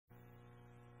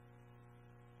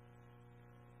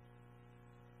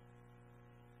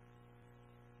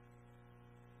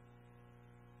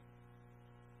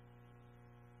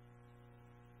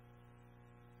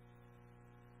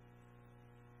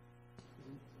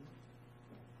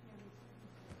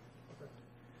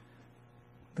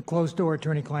The closed-door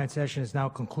attorney-client session is now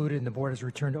concluded, and the board has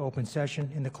returned to open session.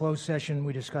 In the closed session,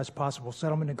 we discussed possible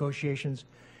settlement negotiations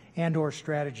and/or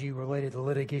strategy related to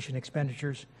litigation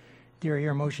expenditures. Do I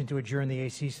hear a motion to adjourn the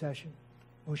AC session?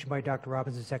 Motion by Dr.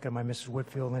 Robinson, seconded by Mrs.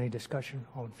 Whitfield. Any discussion?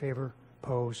 All in favor?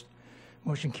 Opposed?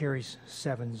 Motion carries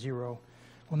 7-0.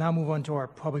 We'll now move on to our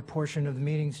public portion of the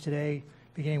meetings today,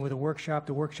 beginning with a workshop.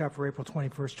 The workshop for April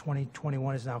 21st,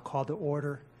 2021 is now called to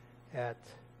order at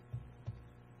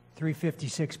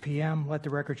 3:56 p.m. Let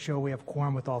the record show we have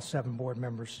quorum with all 7 board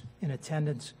members in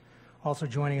attendance. Also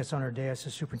joining us on our dais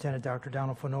is Superintendent Dr.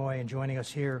 Donald Fenoy, and joining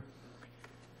us here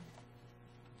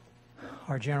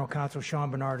our General Counsel Sean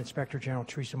Bernard, Inspector General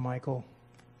Teresa Michael,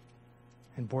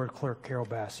 and Board Clerk Carol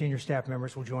Bass. Senior staff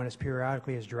members will join us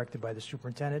periodically as directed by the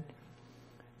Superintendent.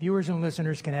 Viewers and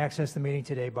listeners can access the meeting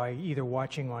today by either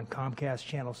watching on Comcast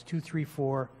channels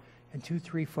 234 and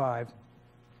 235,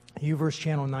 UVerse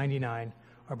channel 99,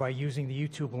 or by using the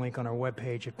YouTube link on our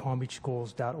webpage at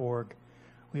palmbeachschools.org.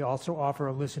 We also offer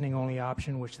a listening-only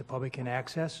option which the public can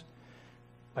access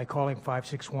by calling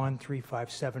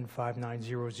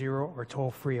 561-357-5900 or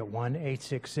toll-free at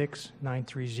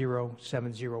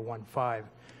 1-866-930-7015.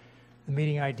 The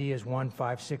meeting ID is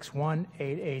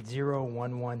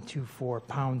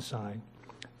 1-561-880-1124 #.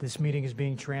 This meeting is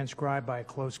being transcribed by a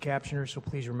closed captioner, so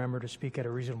please remember to speak at a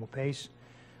reasonable pace.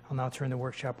 I'll now turn the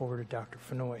workshop over to Dr.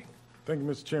 Fenoy. Thank you,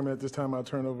 Mr. Chairman. At this time, I'll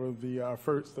turn over the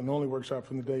first and only workshop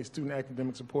from the day, Student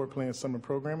Academic Support Plan Summer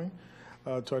Programming,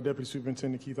 to our Deputy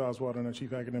Superintendent, Keith Oswald, and our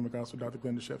Chief Academic Officer, Dr.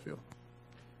 Glenda Sheffield.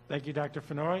 Thank you, Dr.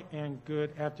 Fenoy, and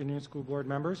good afternoon, school board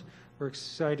members. We're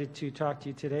excited to talk to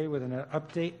you today with an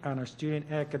update on our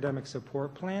Student Academic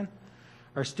Support Plan.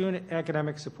 Our Student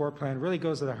Academic Support Plan really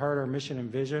goes to the heart of our mission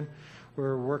and vision.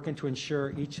 We're working to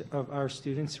ensure each of our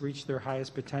students reach their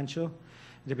highest potential.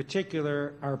 In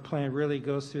particular, our plan really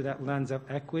goes through that lens of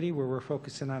equity, where we're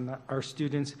focusing on our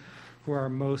students who are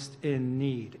most in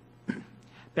need.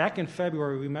 Back in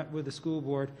February, we met with the school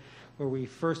board where we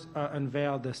first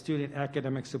unveiled the Student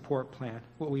Academic Support Plan.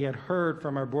 What we had heard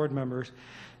from our board members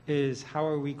is how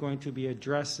are we going to be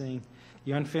addressing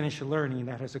the unfinished learning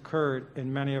that has occurred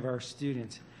in many of our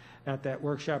students. At that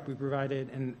workshop, we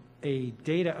provided a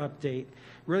data update,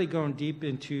 really going deep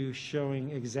into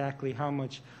showing exactly how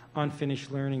much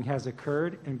unfinished learning has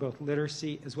occurred in both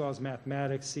literacy as well as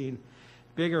mathematics, seeing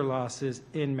bigger losses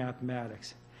in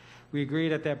mathematics. We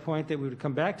agreed at that point that we would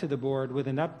come back to the board with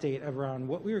an update around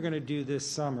what we were going to do this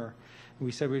summer. And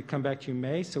we said we'd come back to you in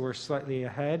May, so we're slightly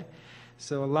ahead.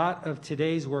 So a lot of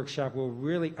today's workshop will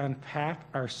really unpack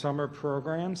our summer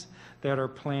programs that are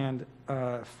planned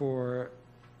for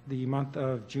the month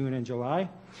of June and July.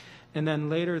 And then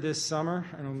later this summer,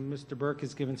 I know Mr. Burke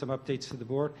has given some updates to the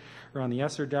board around the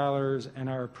ESSER dollars and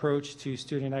our approach to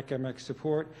student academic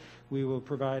support. We will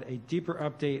provide a deeper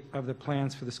update of the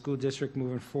plans for the school district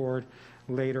moving forward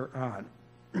later on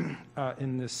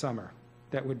in this summer.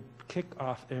 That would kick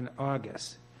off in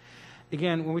August.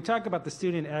 Again, when we talk about the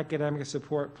Student Academic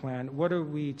Support Plan, what are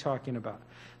we talking about?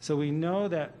 So we know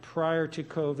that prior to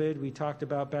COVID, we talked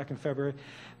about back in February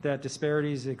that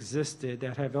disparities existed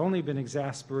that have only been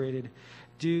exacerbated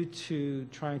due to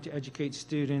trying to educate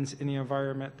students in the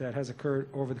environment that has occurred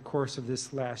over the course of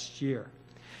this last year.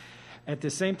 At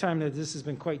the same time that this has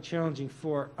been quite challenging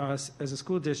for us as a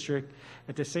school district,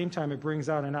 at the same time it brings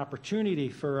out an opportunity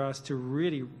for us to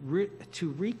really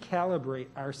to recalibrate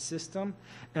our system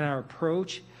and our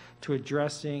approach to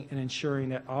addressing and ensuring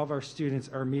that all of our students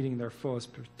are meeting their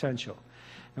fullest potential.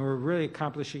 And we're really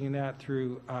accomplishing that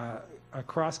through a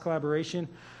cross-collaboration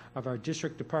of our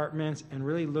district departments and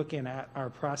really looking at our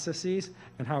processes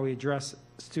and how we address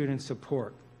student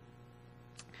support.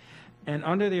 And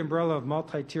under the umbrella of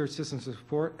multi-tiered systems of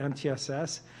support,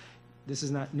 MTSS, this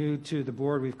is not new to the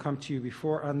board. We've come to you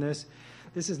before on this.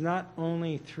 This is not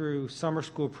only through summer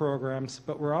school programs,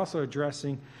 but we're also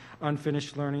addressing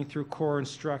unfinished learning through core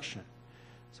instruction.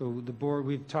 So the board,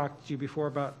 we've talked to you before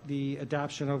about the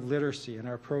adoption of literacy and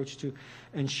our approach to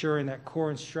ensuring that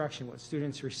core instruction, what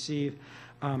students receive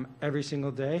every single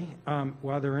day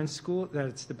while they're in school, that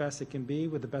it's the best it can be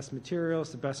with the best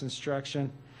materials, the best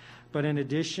instruction. But in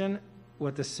addition,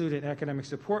 what the Student Academic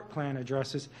Support Plan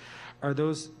addresses are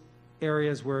those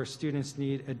areas where students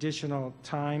need additional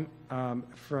time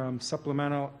from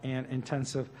supplemental and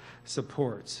intensive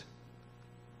supports.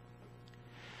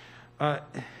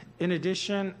 In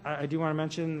addition, I do want to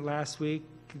mention last week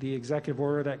the executive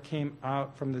order that came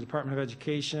out from the Department of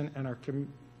Education and our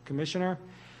commissioner.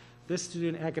 This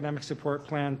Student Academic Support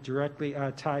Plan directly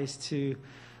ties to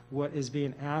what is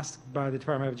being asked by the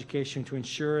Department of Education to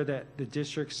ensure that the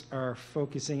districts are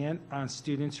focusing in on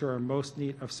students who are in most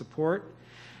need of support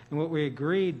And what we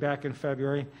agreed back in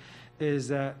February is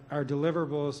that our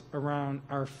deliverables around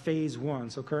our phase 1,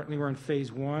 so currently we're in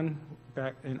phase 1,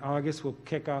 back in August we'll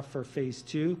kick off for phase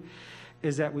 2,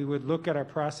 is that we would look at our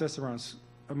process around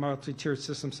a multi-tiered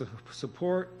systems of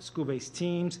support, school-based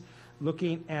teams,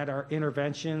 looking at our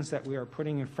interventions that we are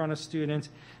putting in front of students,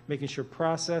 making sure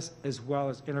process as well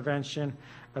as intervention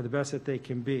are the best that they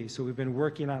can be. So we've been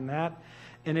working on that.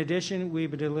 In addition,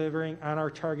 we've been delivering on our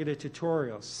targeted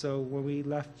tutorials. So when we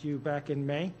left you back in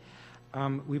May,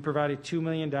 we provided $2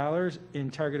 million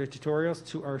in targeted tutorials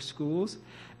to our schools,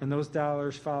 and those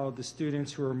dollars followed the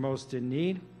students who are most in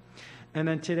need. And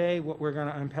then today, what we're going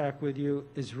to unpack with you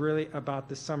is really about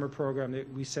the summer program that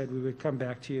we said we would come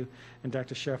back to you, and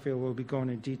Dr. Sheffield will be going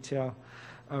in detail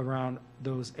around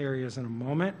those areas in a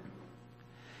moment.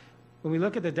 When we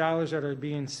look at the dollars that are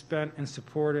being spent and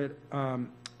supported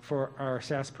for our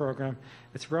SAS program,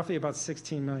 it's roughly about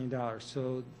 $16 million.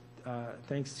 So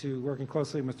thanks to working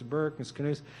closely with Mr. Burke, Ms.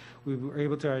 Knus, we were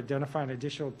able to identify an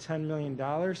additional $10 million.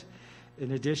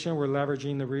 In addition, we're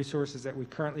leveraging the resources that we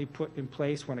currently put in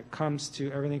place when it comes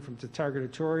to everything from the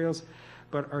targeted tutorials,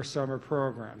 but our summer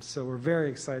programs. So we're very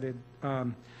excited,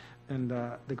 and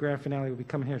the grand finale will be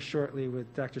coming here shortly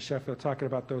with Dr. Sheffield talking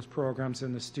about those programs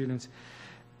and the students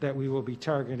that we will be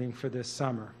targeting for this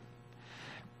summer.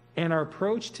 And our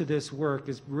approach to this work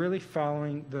is really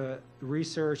following the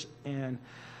research and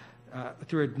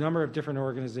through a number of different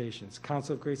organizations,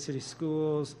 Council of Great City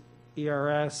Schools,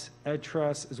 ERS,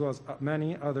 EdTrust, as well as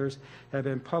many others, have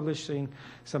been publishing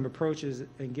some approaches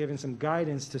and giving some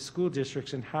guidance to school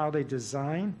districts in how they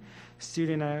design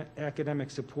student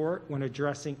academic support when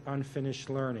addressing unfinished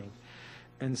learning.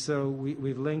 And so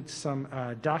we've linked some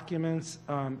documents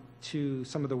to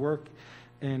some of the work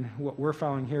and what we're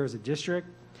following here as a district.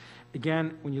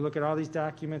 Again, when you look at all these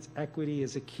documents, equity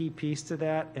is a key piece to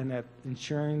that, and that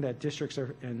ensuring that districts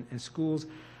and schools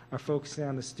are focusing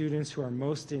on the students who are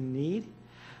most in need.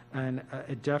 And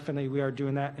definitely we are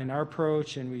doing that in our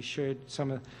approach, and we shared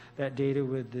some of that data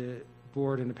with the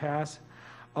board in the past.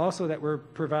 Also that we're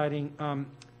providing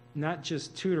not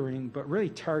just tutoring, but really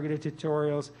targeted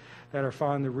tutorials that are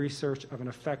following the research of an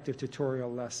effective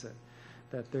tutorial lesson.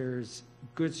 That there's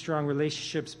good, strong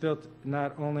relationships built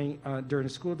not only during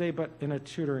the school day, but in a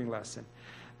tutoring lesson.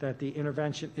 That the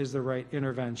intervention is the right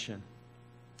intervention.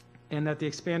 And that the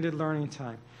expanded learning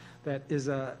time, that is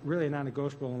really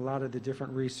non-negotiable in a lot of the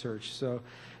different research. So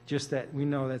just that we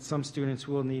know that some students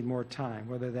will need more time,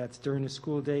 whether that's during the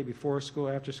school day, before school,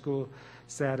 after school,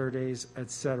 Saturdays,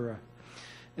 etc.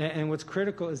 And what's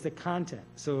critical is the content.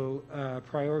 So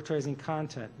prioritizing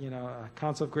content.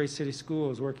 Council of Great City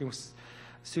Schools working with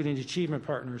student achievement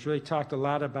partners really talked a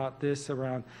lot about this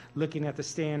around looking at the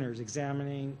standards,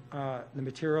 examining the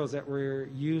materials that we're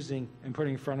using and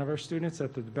putting in front of our students,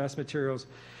 that they're the best materials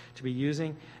to be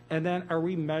using. And then are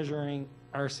we measuring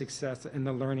our success in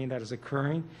the learning that is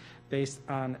occurring based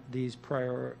on these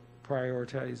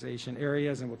prioritization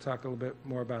areas, and we'll talk a little bit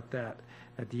more about that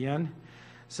at the end.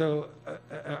 So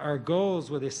our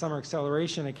goals with the Summer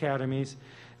Acceleration Academies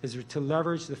is to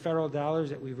leverage the federal dollars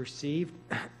that we've received,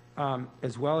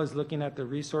 as well as looking at the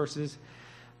resources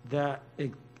that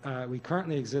we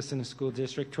currently exist in the school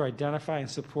district to identify and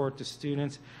support the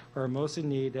students who are most in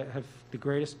need, that have the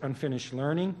greatest unfinished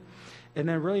learning. And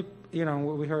then really,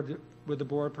 what we heard with the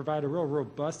board, provide a real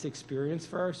robust experience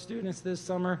for our students this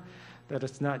summer, that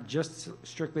it's not just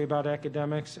strictly about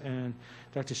academics, and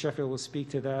Dr. Sheffield will speak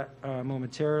to that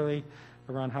momentarily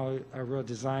around how a real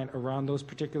design around those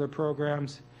particular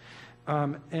programs.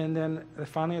 And then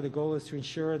finally, the goal is to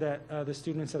ensure that the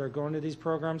students that are going to these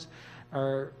programs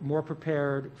are more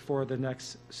prepared for the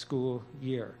next school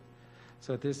year.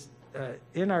 So this,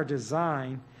 in our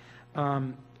design,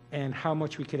 and how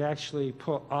much we could actually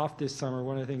pull off this summer,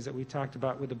 one of the things that we talked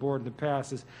about with the board in the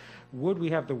past is, would we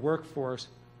have the workforce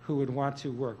who would want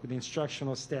to work with the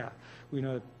instructional staff? We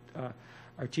know that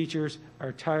our teachers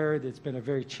are tired. It's been a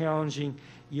very challenging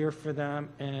year for them,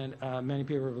 and many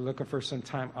people are looking for some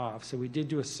time off. So we did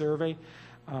do a survey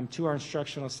to our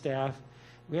instructional staff.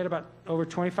 We had about over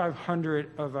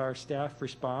 2,500 of our staff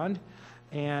respond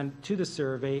and to the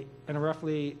survey, and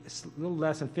roughly a little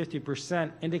less than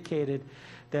 50% indicated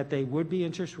that they would be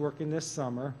interested in working this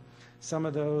summer. Some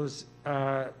of those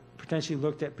potentially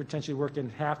looked at potentially working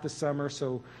half the summer,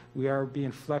 so we are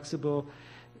being flexible.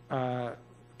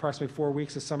 Approximately 4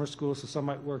 weeks of summer school, so some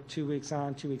might work 2 weeks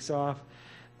on, 2 weeks off.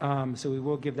 So we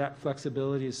will give that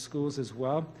flexibility to schools as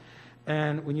well.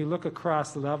 And when you look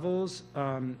across levels,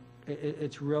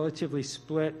 it's relatively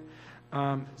split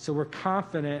So we're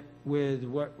confident with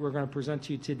what we're going to present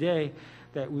to you today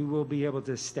that we will be able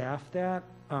to staff that.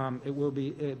 It'll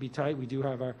be tight. We do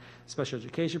have our special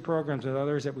education programs and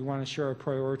others that we want to ensure are a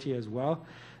priority as well.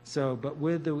 So, but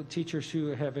with the teachers who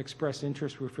have expressed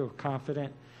interest, we feel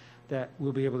confident that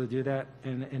we'll be able to do that.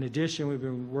 And in addition, we've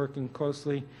been working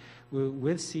closely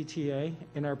with CTA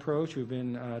in our approach. We've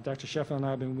been, Dr. Sheffield and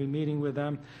I have been meeting with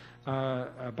them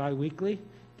bi-weekly,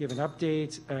 giving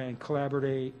updates and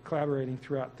collaborating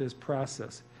throughout this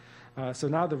process. So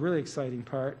now the really exciting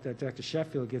part that Dr.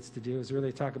 Sheffield gets to do is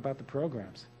really talk about the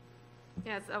programs.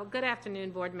 Yes, good afternoon,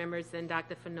 board members and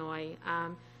Dr. Fenoy.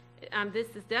 This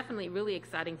is definitely really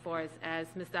exciting for us, as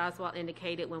Mr. Oswald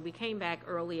indicated when we came back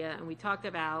earlier and we talked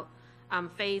about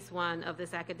phase 1 of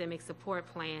this academic support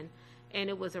plan, and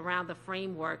it was around the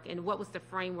framework and what was the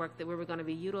framework that we were going to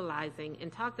be utilizing,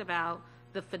 and talked about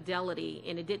the fidelity,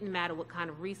 and it didn't matter what kind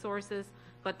of resources,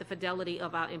 but the fidelity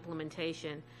of our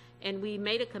implementation. And we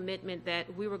made a commitment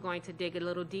that we were going to dig a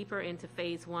little deeper into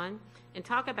phase 1 and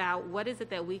talk about what is it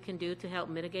that we can do to help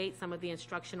mitigate some of the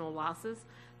instructional losses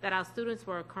that our students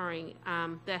were occurring,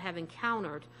 that have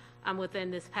encountered within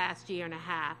this past year and a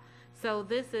half. So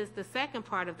this is the second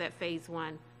part of that phase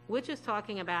 1, which is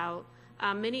talking about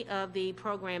many of the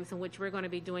programs in which we're going to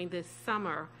be doing this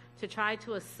summer to try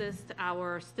to assist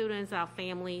our students, our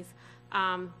families,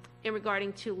 in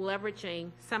regarding to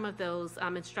leveraging some of those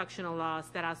instructional loss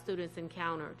that our students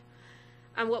encountered.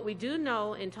 And what we do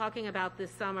know in talking about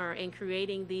this summer and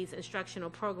creating these instructional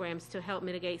programs to help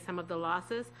mitigate some of the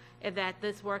losses is that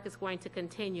this work is going to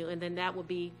continue, and then that will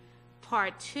be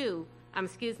part 2,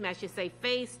 I should say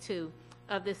phase 2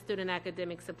 of this student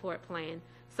academic support plan.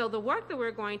 So the work that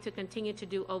we're going to continue to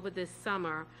do over this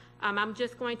summer, I'm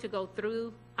just going to go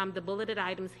through the bulleted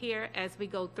items here. As we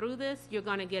go through this, you're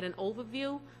going to get an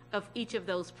overview of each of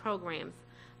those programs.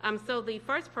 So the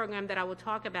first program that I will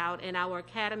talk about, and our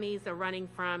academies are running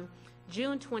from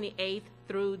June 28th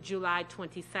through July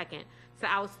 22nd. So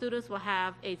our students will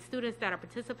have, students that are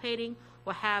participating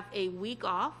will have a week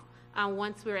off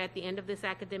once we're at the end of this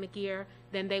academic year.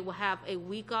 Then they will have a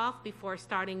week off before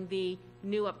starting the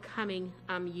new upcoming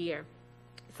year.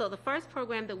 So the first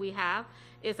program that we have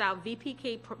is our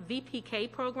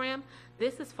VPK program.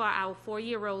 This is for our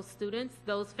 4-year-old students,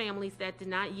 those families that did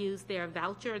not use their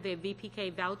voucher, their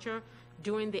VPK voucher,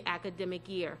 during the academic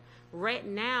year. Right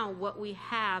now, what we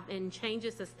have, and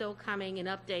changes are still coming and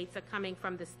updates are coming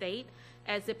from the state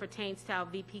as it pertains to our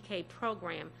VPK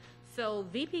program. So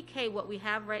VPK, what we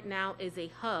have right now is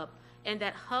a hub, and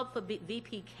that hub for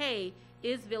VPK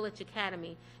is Village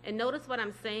Academy. And notice what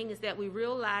I'm saying is that we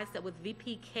realize that with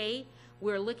VPK,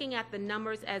 we're looking at the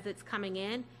numbers as it's coming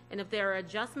in, and if there are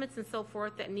adjustments and so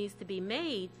forth that needs to be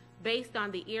made based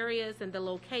on the areas and the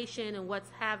location and what's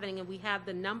happening, and we have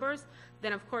the numbers,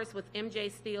 then of course with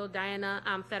MJ Steele, Diana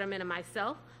Fetterman, and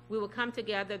myself, we will come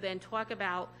together then talk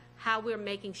about how we're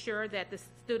making sure that the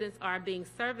students are being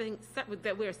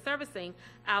that we're servicing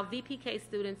our VPK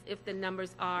students if the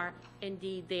numbers are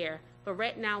indeed there. But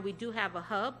right now we do have a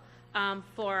hub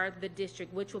for the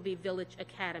district, which will be Village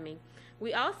Academy.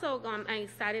 We also, I'm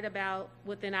excited about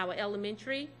within our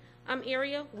elementary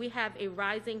area, we have a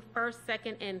rising 1st,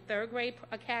 2nd, and 3rd grade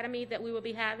academy that we will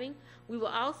be having. We will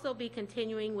also be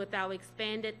continuing with our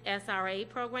expanded SRA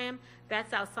program.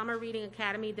 That's our summer reading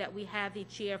academy that we have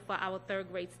each year for our 3rd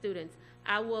grade students.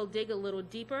 I will dig a little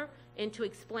deeper into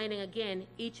explaining again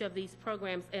each of these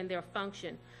programs and their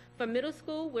function. For middle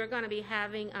school, we're going to be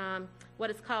having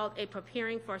what is called a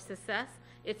Preparing for Success.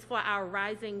 It's for our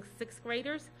rising 6th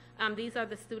graders. These are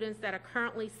the students that are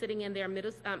currently sitting in their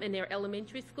in their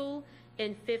elementary school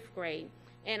in 5th grade.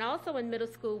 And also in middle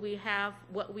school, we have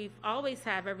what we've always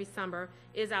have every summer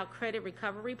is our credit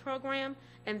recovery program,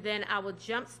 and then our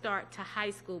Jump Start to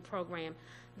High School program.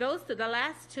 Those are the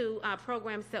last 2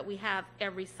 programs that we have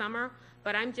every summer,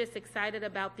 but I'm just excited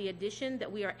about the addition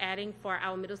that we are adding for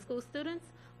our middle school students,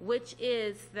 which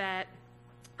is that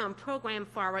program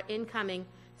for our incoming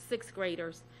 6th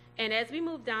graders. And as we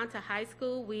move down to high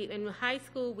school, in high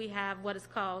school we have what is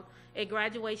called a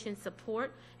graduation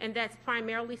support, and that's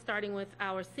primarily starting with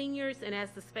our seniors, and as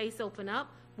the space open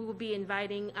up, we will be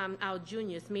inviting our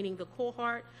juniors, meaning the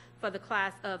cohort for the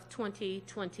class of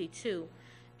 2022.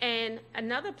 And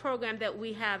another program that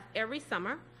we have every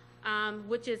summer,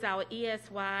 which is our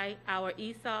ESY, our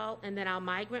ESOL, and then our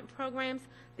migrant programs.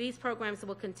 These programs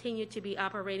will continue to be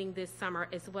operating this summer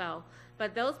as well.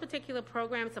 But those particular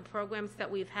programs are programs that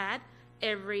we've had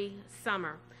every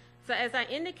summer. So as I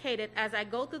indicated, as I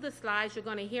go through the slides, you're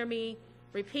going to hear me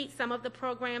repeat some of the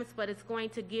programs, but it's going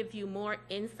to give you more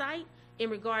insight in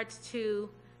regards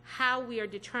to how we are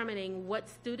determining what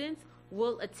students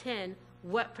will attend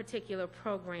what particular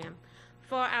program.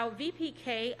 For our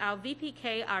VPK,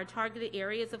 our targeted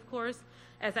areas, of course,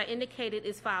 as I indicated,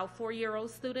 is for our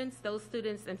 4-year-old students, those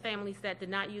students and families that did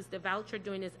not use the voucher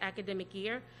during this academic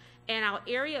year. And our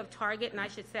area of target, and I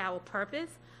should say our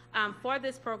purpose, for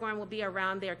this program will be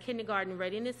around their kindergarten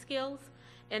readiness skills.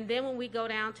 And then when we go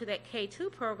down to that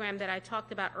K-2 program that I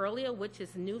talked about earlier, which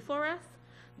is new for us,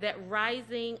 that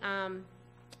rising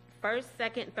first,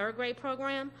 second, third grade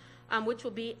program, which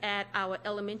will be at our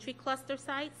elementary cluster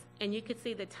sites. And you can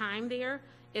see the time there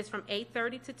is from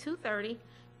 8:30 to 2:30.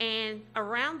 And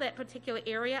around that particular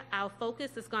area, our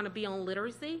focus is going to be on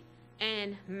literacy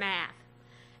and math.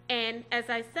 And as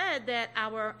I said, that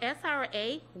our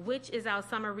SRA, which is our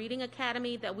summer reading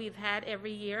academy that we've had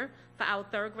every year for our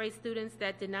third grade students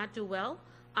that did not do well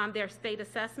on their state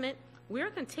assessment,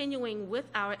 we're continuing with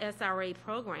our SRA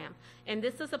program. And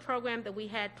this is a program that we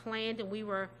had planned, and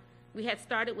we had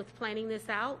started with planning this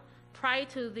out prior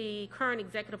to the current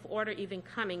executive order even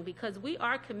coming, because we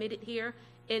are committed here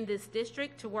in this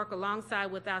district to work alongside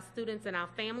with our students and our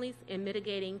families in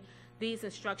mitigating these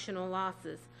instructional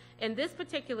losses. In this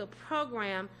particular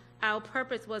program, our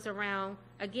purpose was around,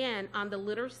 again, on the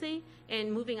literacy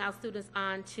and moving our students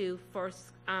on to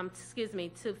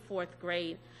to 4th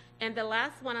grade. And the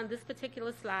last one on this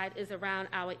particular slide is around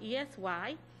our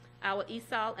ESY, our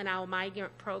ESOL, and our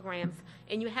migrant programs.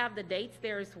 And you have the dates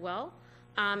there as well.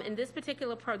 In this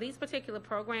particular these particular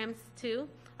programs, too,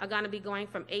 are going to be going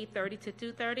from 8:30 to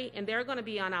 2:30, and they're going to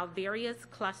be on our various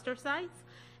cluster sites.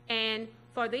 And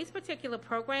for these particular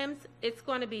programs, it's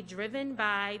going to be driven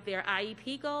by their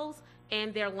IEP goals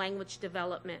and their language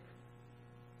development.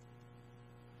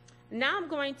 Now I'm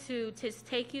going to just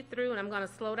take you through, and I'm going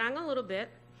to slow down a little bit.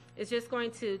 It's just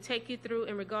going to take you through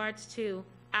in regards to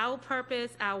our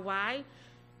purpose, our why,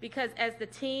 because as the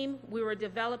team, we were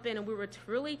developing and we were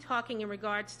really talking in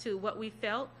regards to what we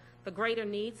felt the greater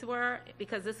needs were,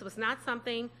 because this was not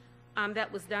something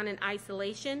that was done in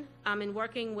isolation, in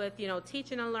working with,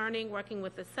 teaching and learning, working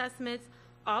with assessments,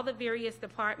 all the various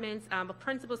departments,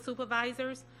 principal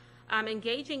supervisors,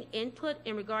 engaging input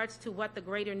in regards to what the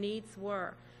greater needs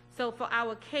were. So for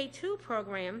our K-2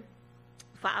 program,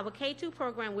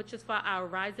 which is for our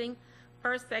rising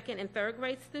first, second, and third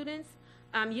grade students,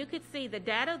 you could see the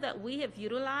data that we have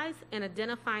utilized in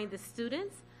identifying the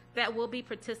students that will be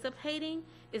participating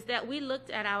is that we looked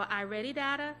at our iReady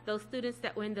data, those students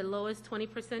that were in the lowest 20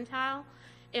 percentile,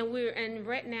 and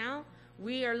right now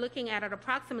we are looking at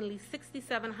approximately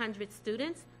 6,700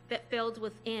 students that fell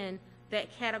within that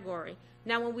category.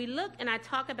 Now, when we look and I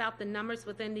talk about the numbers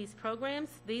within these programs,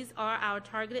 these are our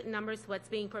targeted numbers, what's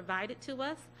being provided to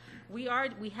us. We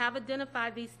have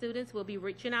identified these students. We'll be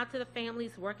reaching out to the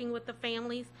families, working with the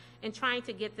families, and trying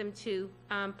to get them to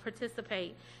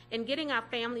participate. And getting our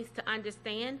families to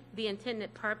understand the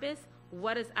intended purpose,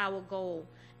 what is our goal.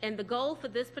 And the goal for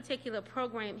this particular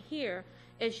program here,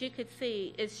 as you could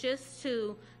see, is just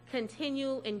to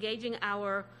continue engaging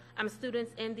our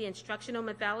students in the instructional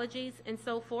methodologies and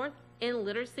so forth, in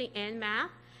literacy and math.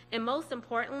 And most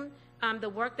important, the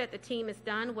work that the team has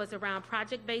done was around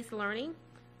project-based learning,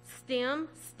 STEM,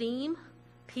 STEAM,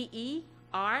 PE,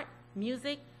 art,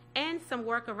 music, and some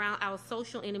work around our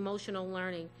social and emotional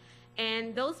learning.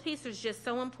 And those pieces are just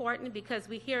so important because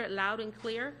we hear it loud and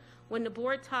clear. When the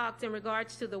board talked in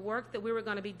regards to the work that we were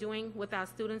going to be doing with our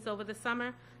students over the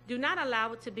summer, do not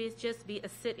allow it to just be a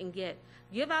sit and get.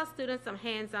 Give our students some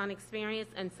hands-on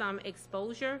experience and some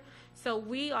exposure. So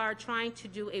we are trying to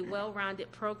do a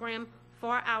well-rounded program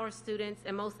for our students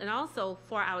and also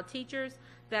for our teachers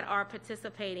that are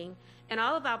participating. And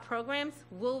all of our programs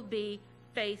will be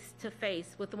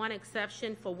face-to-face, with one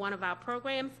exception for one of our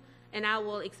programs, and I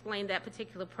will explain that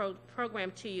particular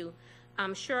program to you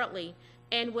shortly.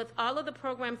 And with all of the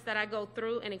programs that I go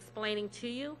through and explaining to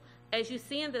you, as you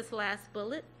see in this last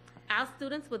bullet, our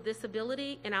students with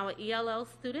disability and our ELL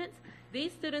students,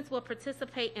 these students will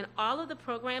participate in all of the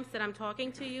programs that I'm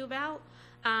talking to you about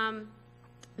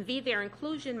via their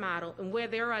inclusion model and where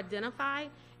they're identified.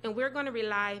 And we're going to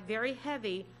rely very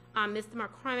heavy on Mr.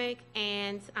 McCormick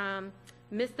and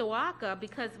Mr. Walker,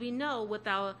 because we know with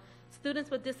our students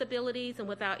with disabilities and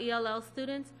with our ELL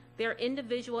students, their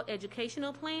individual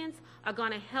educational plans are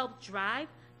going to help drive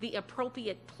the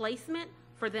appropriate placement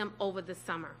for them over the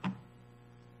summer.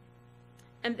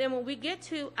 And then when we get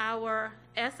to our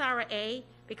SRA,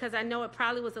 because I know it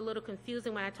probably was a little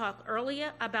confusing when I talked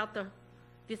earlier about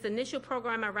this initial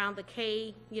program around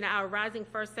the our rising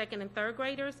first, second, and third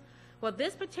graders, Well,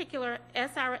 this particular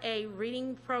SRA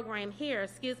reading program here,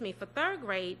 for third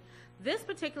grade, this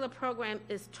particular program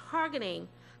is targeting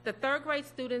the third grade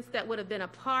students that would have been a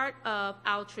part of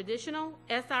our traditional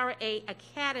SRA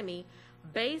Academy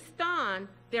based on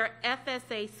their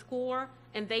FSA score,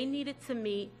 and they needed to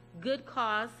meet good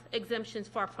cause exemptions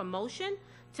for promotion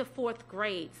to fourth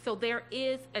grade. So there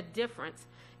is a difference.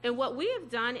 And what we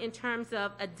have done in terms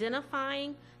of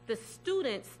identifying the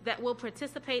students that will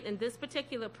participate in this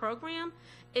particular program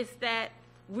is that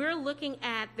we're looking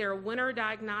at their winter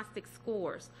diagnostic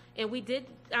scores. And we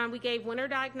gave winter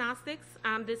diagnostics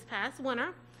this past winter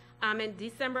in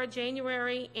December,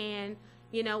 January, and,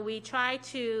 we tried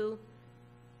to,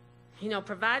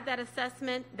 provide that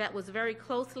assessment that was very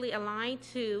closely aligned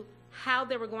to how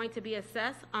they were going to be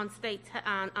assessed on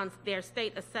their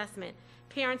state assessment.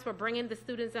 Parents were bringing the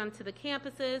students onto the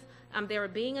campuses. They were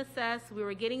being assessed. We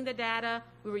were getting the data.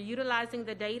 We were utilizing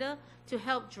the data to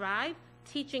help drive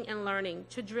teaching and learning,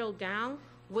 to drill down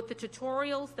with the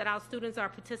tutorials that our students are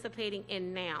participating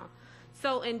in now.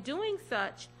 So in doing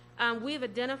such, we've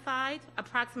identified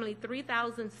approximately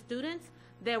 3,000 students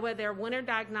that where their winter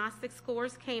diagnostic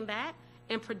scores came back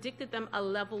and predicted them a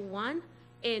level 1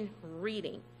 in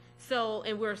reading. So,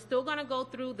 and we're still going to go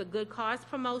through the good cause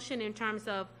promotion in terms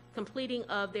of completing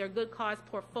of their good cause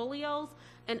portfolios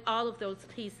and all of those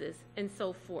pieces and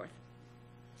so forth.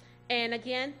 And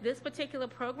again, this particular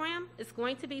program is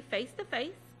going to be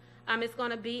face-to-face. It's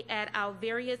going to be at our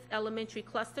various elementary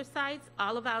cluster sites.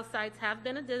 All of our sites have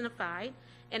been identified.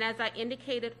 And as I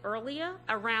indicated earlier,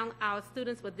 around our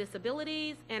students with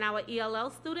disabilities and our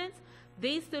ELL students,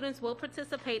 these students will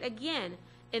participate again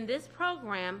in this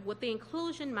program with the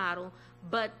inclusion model,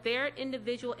 but their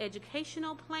individual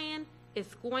educational plan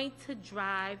is going to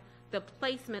drive the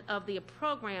placement of the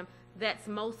program that's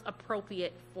most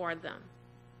appropriate for them.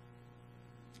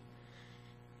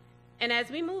 And as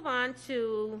we move on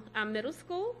to middle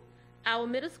school, our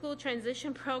middle school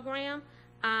transition program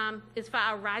is for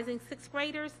our rising sixth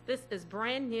graders. This is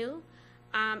brand new.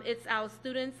 It's our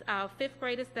students, our fifth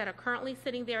graders that are currently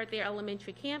sitting there at their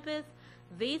elementary campus.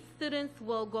 These students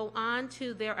will go on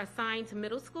to their assigned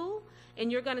middle school,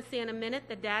 and you're going to see in a minute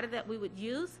the data that we would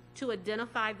use to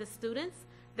identify the students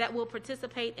that will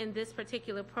participate in this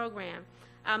particular program.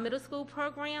 Our middle school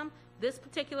program, this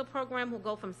particular program will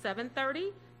go from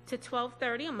 7:30 to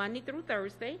 12:30 on Monday through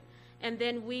Thursday, and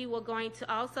then we will going to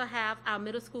also have our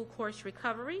middle school course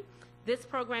recovery. This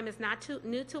program is not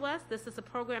new to us. This is a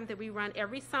program that we run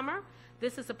every summer.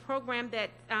 This is a program that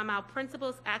our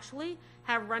principals actually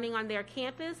have running on their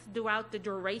campus throughout the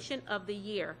duration of the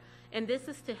year. And this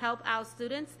is to help our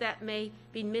students that may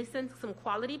be missing some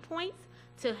quality points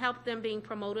to help them being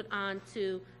promoted on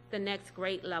to the next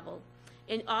grade level.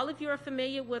 And all of you are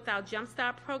familiar with our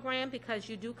Jumpstart program because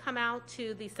you do come out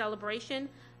to the celebration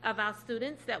of our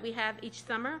students that we have each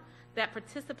summer that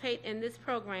participate in this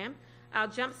program. Our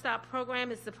Jumpstart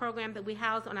program is the program that we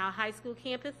house on our high school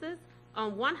campuses.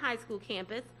 On one high school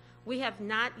campus, we have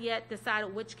not yet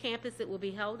decided which campus it will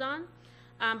be held on,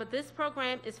 but this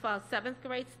program is for our 7th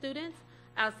grade students.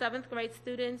 Our 7th grade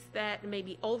students that may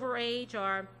be overage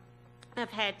or have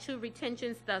had 2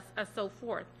 retentions, thus so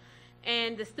forth.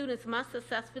 And the students must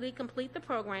successfully complete the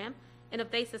program. And if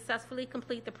they successfully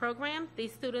complete the program,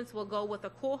 these students will go with a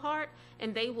cohort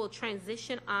and they will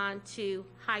transition on to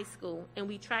high school. And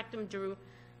we track them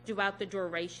throughout the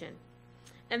duration.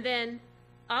 And then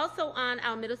also on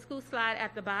our middle school slide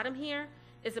at the bottom here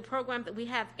is a program that we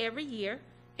have every year.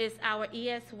 It's our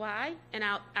ESY and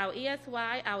our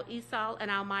ESY, our ESOL, and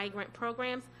our migrant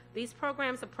programs. These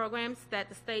programs are programs that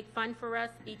the state fund for us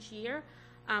each year.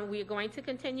 We are going to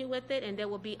continue with it, and they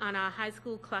will be on our high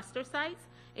school cluster sites.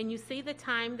 And you see the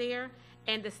time there,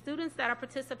 and the students that are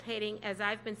participating, as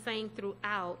I've been saying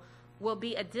throughout, will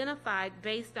be identified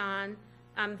based on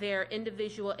their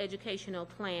individual educational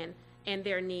plan and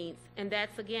their needs. And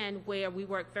that's, again, where we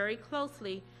work very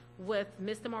closely with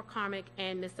Mr. McCormick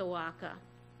and Mr. Waka.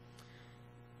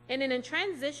 And then in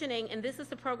transitioning, and this is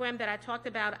the program that I talked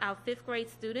about, our 5th grade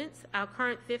students, our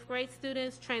current 5th grade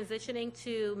students transitioning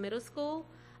to middle school,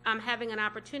 having an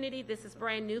opportunity. This is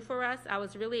brand new for us. I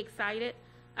was really excited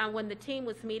when the team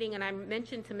was meeting, and I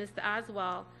mentioned to Mr.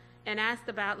 Oswald and asked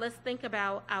about, let's think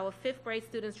about our 5th grade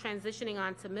students transitioning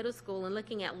on to middle school and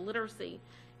looking at literacy.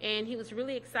 And he was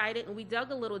really excited, and we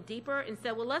dug a little deeper and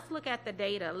said, well, let's look at the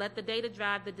data. Let the data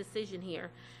drive the decision here.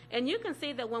 And you can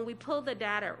see that when we pull the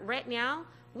data, right now,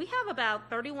 we have about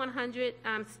 3,100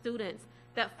 students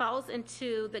that falls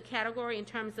into the category in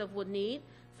terms of would need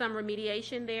some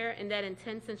remediation there and that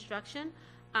intense instruction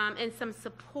and some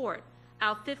support.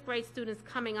 Our 5th grade students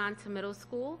coming on to middle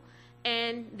school.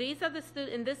 And these are the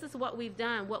students, and this is what we've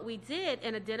done. What we did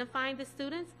in identifying the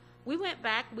students, we went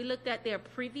back, we looked at their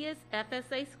previous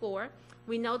FSA score.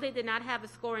 We know they did not have a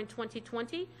score in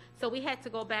 2020, so we had to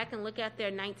go back and look at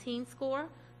their 19 score.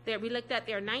 We looked at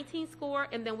their 19 score,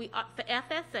 and then for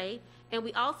FSA, and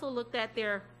we also looked at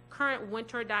their current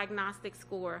winter diagnostic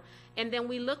score. And then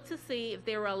we looked to see if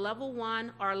they were a level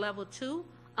 1 or a level 2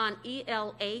 on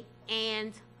ELA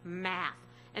and math.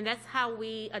 And that's how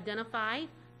we identified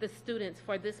the students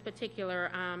for this particular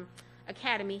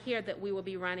academy here that we will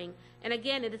be running. And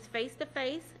again, it is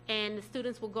face-to-face, and the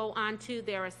students will go on to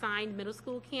their assigned middle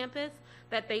school campus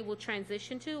that they will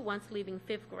transition to once leaving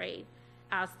 5th grade.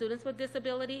 Our students with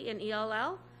disability in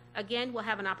ELL, again, will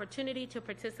have an opportunity to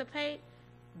participate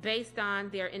based on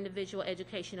their individual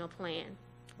educational plan,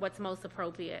 what's most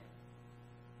appropriate.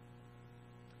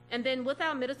 And then with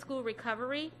our middle school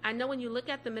recovery, I know when you look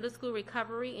at the middle school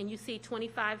recovery and you see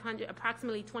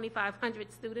approximately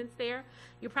 2,500 students there,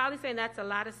 you're probably saying that's a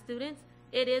lot of students.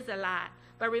 It is a lot.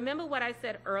 But remember what I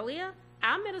said earlier,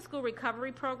 our middle school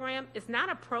recovery program is not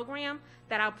a program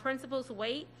that our principals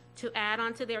wait to add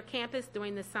onto their campus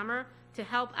during the summer to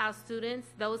help our students,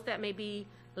 those that may be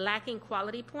lacking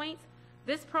quality points.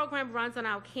 This program runs on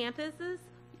our campuses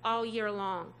all year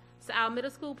long. So our middle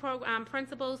school program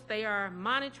principals, they are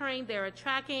monitoring, they are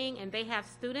tracking, and they have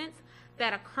students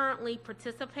that are currently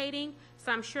participating.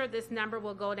 So I'm sure this number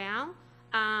will go down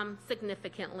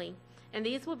significantly. And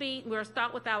these will be, we'll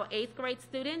start with our 8th grade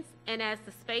students, and as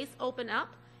the space open up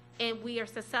and we are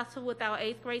successful with our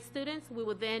 8th grade students, we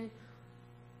will then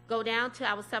go down to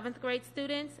our 7th grade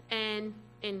students and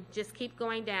just keep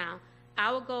going down.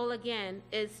 Our goal again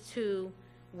is to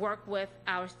work with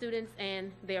our students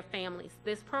and their families.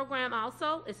 This program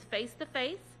also is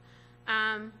face-to-face.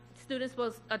 Students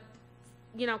will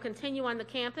continue on the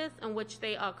campus in which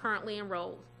they are currently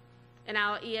enrolled. And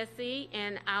our ESC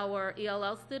and our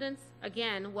ELL students,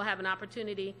 again, will have an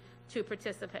opportunity to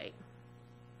participate.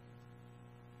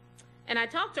 And I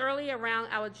talked earlier around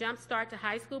our Jump Start to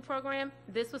High School program.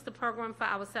 This was the program for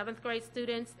our 7th grade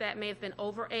students that may have been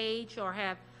over age or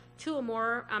have 2 or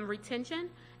more retention.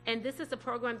 And this is a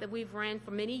program that we've ran for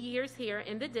many years here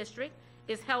in the district.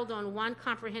 It's held on one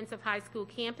comprehensive high school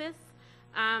campus.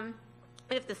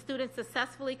 If the students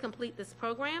successfully complete this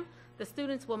program, the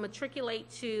students will matriculate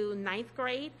to 9th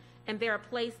grade, and they are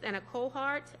placed in a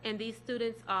cohort, and these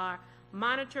students are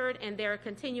monitored, and they're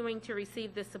continuing to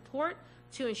receive the support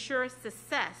to ensure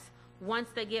success once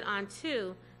they get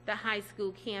onto the high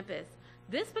school campus.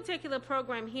 This particular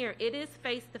program here, it is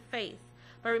face-to-face.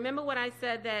 But remember what I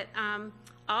said, that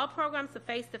all programs are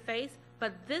face-to-face,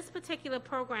 but this particular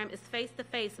program is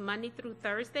face-to-face Monday through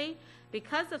Thursday.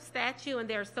 Because of statute and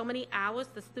there are so many hours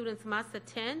the students must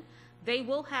attend, they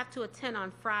will have to attend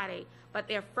on Friday. But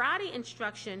their Friday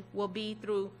instruction will be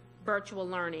through virtual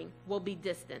learning, will be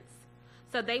distance.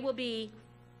 So they will be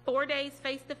 4 days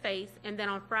face-to-face, and then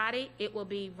on Friday it will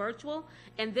be virtual.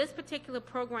 And this particular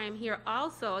program here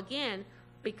also, again,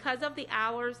 because of the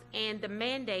hours and the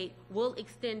mandate, will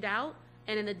extend out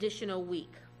in an additional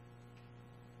week.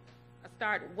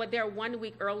 They're 1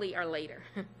 week early or later.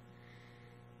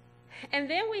 And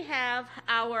then we have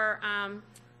our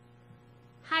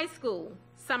high school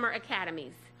summer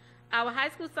academies. Our high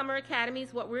school summer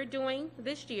academies, what we're doing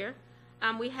this year,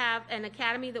 we have an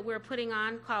academy that we're putting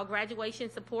on called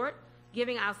Graduation Support,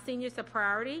 giving our seniors a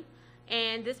priority.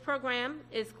 And this program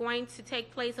is going to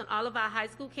take place on all of our high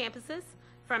school campuses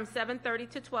from 7:30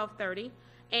 to 12:30.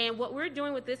 And what we're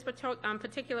doing with this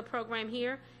particular program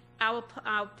here, our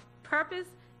purpose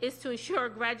is to ensure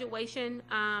graduation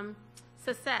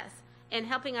success and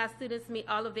helping our students meet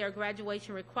all of their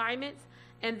graduation requirements.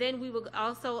 And then we will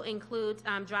also include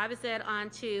driver's ed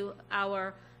onto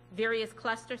our various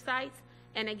cluster sites.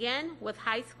 And again, with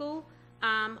high school,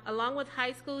 along with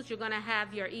high schools, you're going to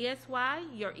have your ESY,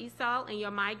 your ESOL, and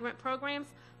your migrant programs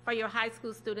for your high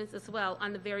school students as well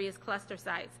on the various cluster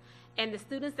sites. And the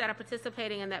students that are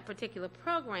participating in that particular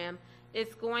program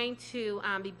is going to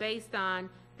be based on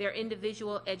their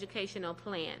individual educational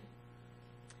plan.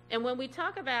 And when we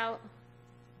talk about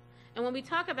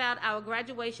our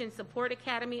Graduation Support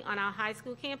Academy on our high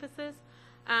school campuses,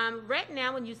 right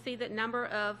now when you see that number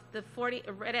of the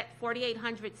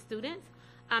 4,800 students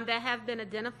that have been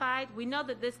identified, we know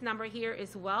that this number here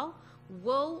as well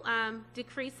will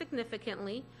decrease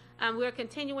significantly. We're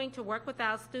continuing to work with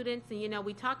our students, and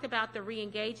we talked about the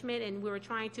re-engagement, and we were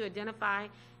trying to identify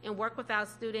and work with our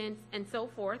students and so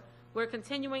forth. We're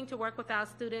continuing to work with our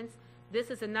students.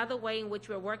 This is another way in which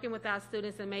we're working with our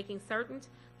students and making certain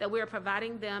that we're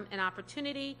providing them an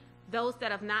opportunity, those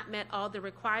that have not met all the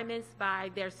requirements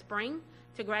by their spring,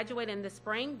 to graduate in the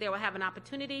spring, they will have an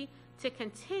opportunity to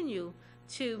continue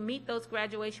to meet those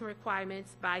graduation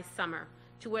requirements by summer,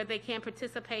 to where they can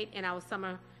participate in our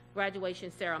summer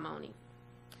graduation ceremony.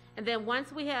 And then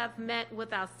once we have met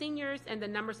with our seniors and the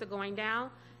numbers are going down,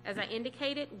 as I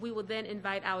indicated, we will then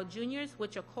invite our juniors,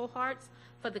 which are cohorts,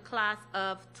 for the class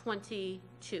of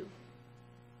 22.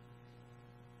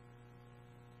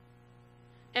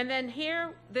 And then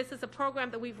here, this is a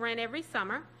program that we've ran every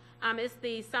summer. It's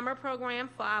the summer program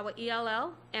for our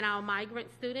ELL and our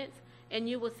migrant students, and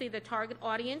you will see the target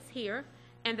audience here.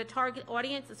 And the target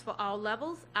audience is for all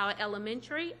levels, our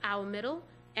elementary, our middle,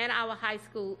 and our high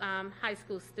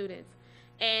school students.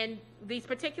 And these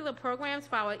particular programs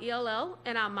for our ELL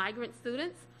and our migrant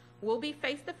students will be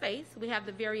face-to-face. We have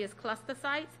the various cluster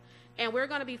sites, and we're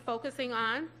going to be focusing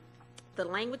on the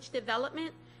language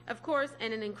development, of course,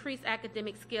 and an increased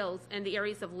academic skills in the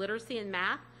areas of literacy and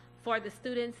math for the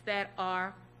students that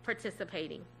are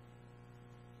participating.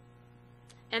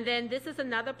 And then this is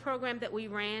another program that we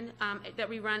run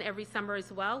every summer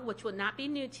as well, which will not be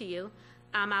new to you.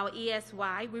 Our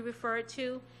ESY, we refer it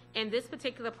to. And this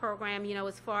particular program,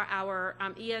 is for our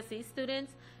ESE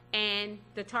students, and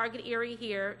the target area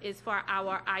here is for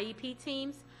our IEP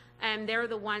teams, and they're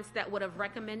the ones that would have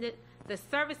recommended the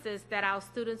services that our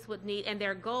students would need and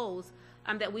their goals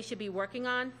that we should be working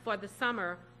on for the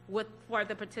summer for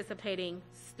the participating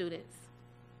students.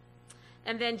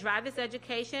 And then driver's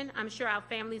education, I'm sure our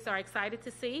families are excited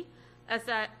to see us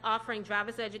offering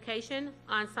driver's education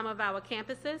on some of our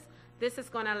campuses. This is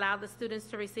going to allow the students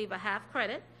to receive a half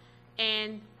credit.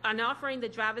 And on offering the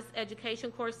driver's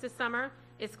education course this summer,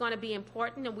 it's going to be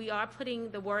important, and we are putting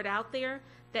the word out there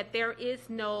that there is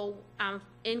no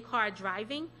in-car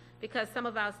driving, because some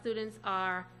of our students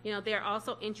are, they're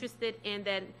also interested in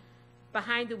that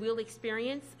behind-the-wheel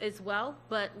experience as well.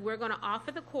 But we're going to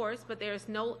offer the course, but there's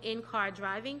no in-car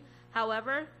driving.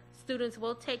 However, students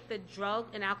will take the drug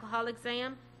and alcohol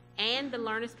exam and the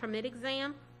learner's permit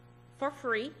exam for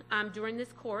free during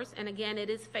this course, and again, it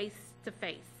is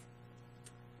face-to-face.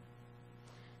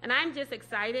 And I'm just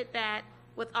excited that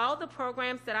with all the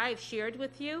programs that I have shared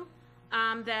with you,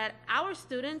 that our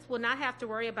students will not have to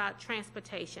worry about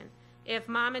transportation. If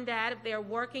mom and dad, if they're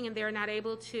working and they're not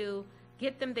able to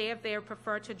get them there, if they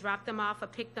prefer to drop them off or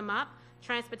pick them up,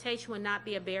 transportation will not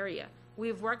be a barrier.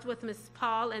 We've worked with Ms.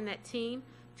 Paul and that team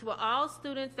to all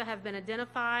students that have been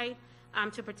identified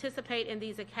to participate in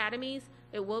these academies.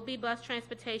 It will be bus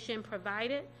transportation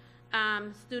provided.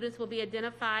 Students will be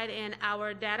identified in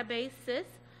our database, SIS,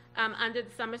 under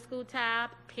the summer school tab.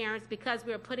 Parents, because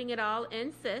we're putting it all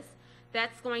in SIS,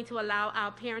 that's going to allow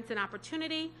our parents an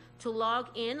opportunity to log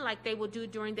in like they will do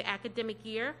during the academic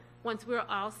year once we're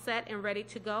all set and ready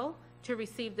to go to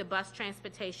receive the bus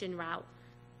transportation route.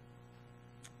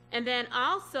 And then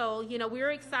also,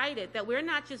 we're excited that we're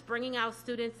not just bringing our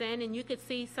students in, and you could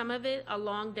see some of it are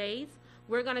long days.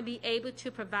 We're going to be able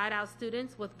to provide our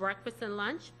students with breakfast and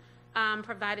lunch,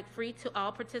 provided free to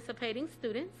all participating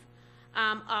students.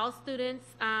 All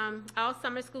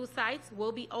summer school sites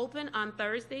will be open on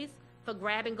Thursdays for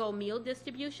grab-and-go meal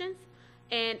distributions.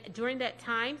 And during that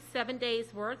time, 7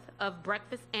 days worth of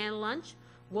breakfast and lunch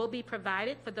will be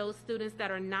provided for those students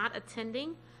that are not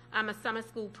attending a summer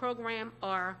school program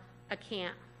or a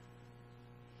camp.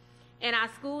 And our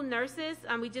school nurses,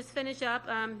 we just finished up,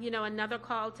 another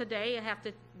call today. I have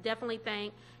to definitely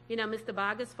thank, Mr.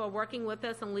 Bogus for working with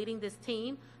us and leading this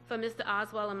team, for Mr.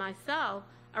 Oswald and myself.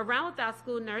 Around with our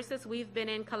school nurses, we've been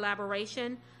in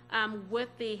collaboration with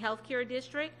the healthcare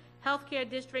district. Healthcare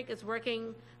district is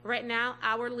working right now.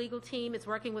 Our legal team is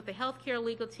working with the healthcare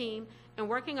legal team and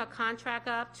working a contract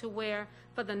up to where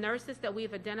for the nurses that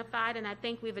we've identified, and I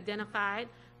think we've identified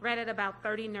right at about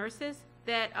 30 nurses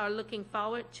that are looking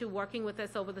forward to working with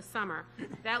us over the summer.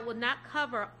 That will not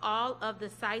cover all of the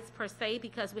sites per se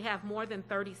because we have more than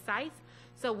 30 sites.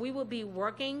 So we will be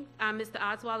working, Mr.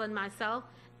 Oswald and myself,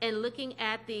 and looking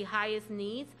at the highest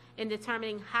needs and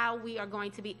determining how we are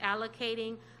going to be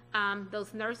allocating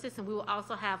those nurses, and we will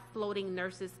also have floating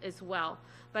nurses as well.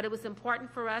 But it was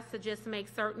important for us to just make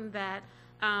certain that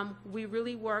we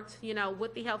really worked,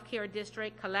 with the healthcare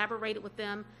district, collaborated with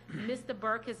them. Mr.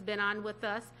 Burke has been on with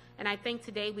us, and I think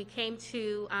today we came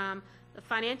to the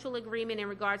financial agreement in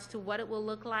regards to what it will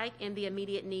look like in the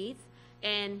immediate needs.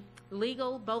 And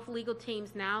both legal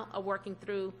teams now are working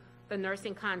through the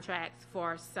nursing contracts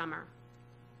for summer.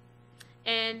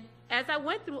 And as I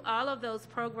went through all of those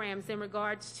programs in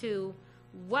regards to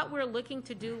what we're looking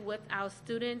to do with our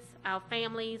students, our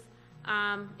families,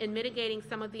 in mitigating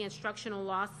some of the instructional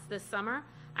losses this summer,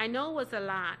 I know it was a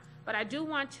lot, but I do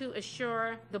want to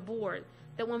assure the board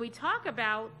that when we talk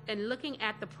about and looking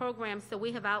at the programs that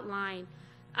we have outlined,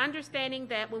 understanding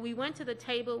that when we went to the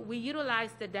table, we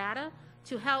utilized the data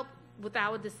to help with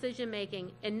our decision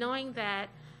making, and knowing that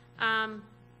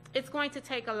it's going to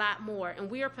take a lot more,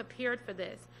 and we are prepared for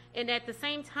this. And at the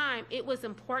same time, it was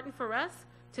important for us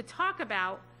to talk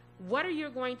about what are you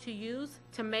going to use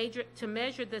to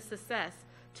measure the success,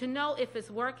 to know if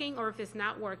it's working or if it's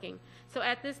not working. So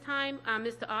at this time,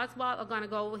 Mr.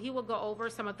 Oswald he will go over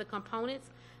some of the components,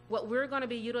 what we're going to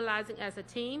be utilizing as a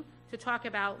team to talk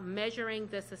about measuring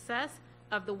the success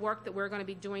of the work that we're going to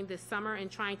be doing this summer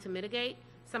and trying to mitigate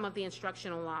some of the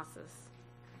instructional losses.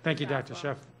 Thank you, Dr.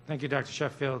 Thank you, Dr.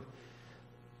 Sheffield.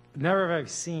 Never have I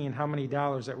seen how many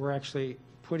dollars that we're actually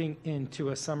putting into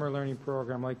a summer learning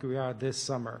program like we are this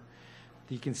summer.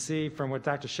 You can see from what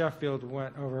Dr. Sheffield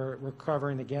went over, we're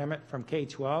covering the gamut from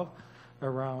K-12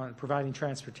 around providing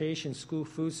transportation, school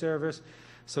food service.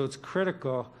 So it's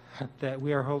critical that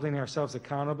we are holding ourselves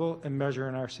accountable and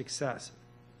measuring our success.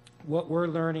 What we're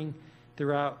learning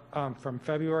throughout from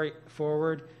February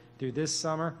forward through this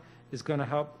summer is going to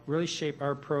help really shape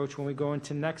our approach when we go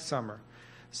into next summer.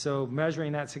 So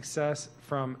measuring that success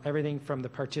from everything from the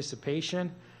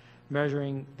participation,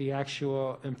 measuring the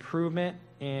actual improvement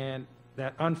and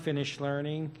that unfinished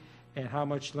learning, and how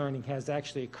much learning has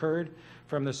actually occurred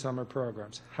from the summer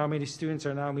programs. How many students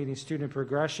are now meeting student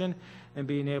progression and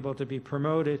being able to be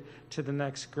promoted to the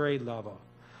next grade level.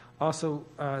 Also,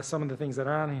 some of the things that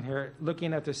are on here,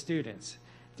 looking at the students.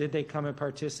 Did they come and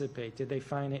participate? Did they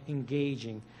find it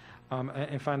engaging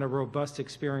and find a robust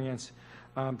experience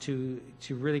to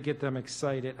really get them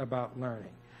excited about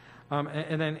learning?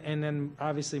 And then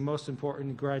obviously most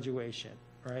important, graduation,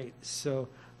 right? So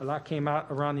a lot came out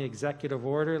around the executive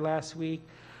order last week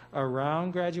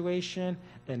around graduation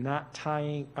and not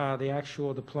tying the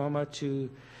actual diploma to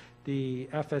the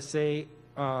FSA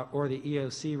or the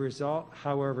EOC result.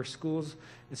 However, schools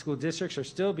and school districts are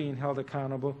still being held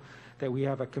accountable that we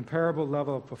have a comparable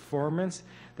level of performance,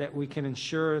 that we can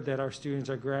ensure that our students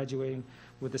are graduating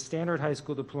with a standard high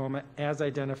school diploma as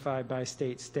identified by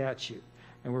state statute.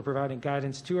 And we're providing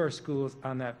guidance to our schools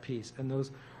on that piece. And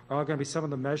those are all going to be some of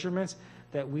the measurements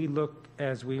that we look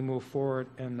as we move forward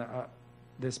in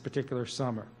this particular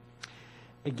summer.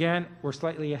 Again, we're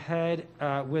slightly ahead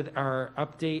with our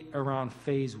update around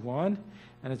Phase 1.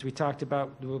 And as we talked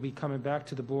about, we'll be coming back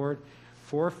to the board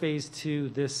for Phase 2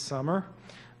 this summer.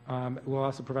 We'll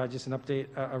also provide just an update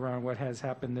around what has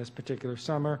happened this particular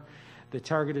summer. The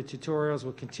targeted tutorials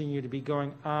will continue to be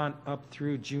going on up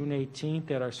through June 18th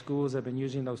that our schools have been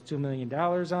using those $2 million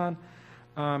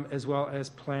on, as well as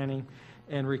planning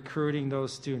and recruiting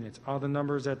those students. All the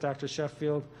numbers that Dr.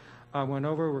 Sheffield went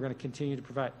over, we're going to continue to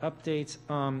provide updates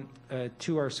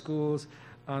to our schools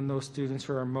on those students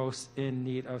who are most in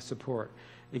need of support.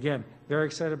 Again, very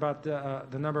excited about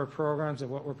the number of programs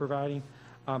and what we're providing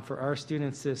for our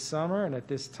students this summer. And at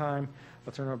this time,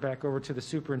 I'll turn it back over to the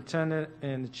superintendent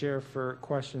and the chair for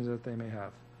questions that they may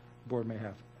have, the board may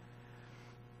have.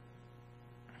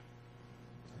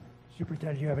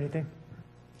 Superintendent, do you have anything?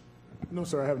 No,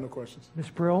 sir, I have no questions. Ms.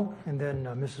 Brill, and then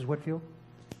Mrs. Whitfield.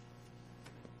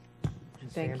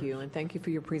 Thank you, and thank you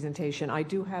for your presentation. I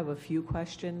do have a few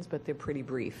questions, but they're pretty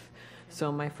brief.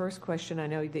 So my first question, I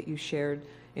know that you shared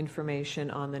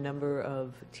information on the number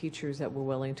of teachers that were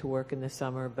willing to work in the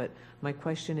summer, but my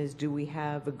question is, do we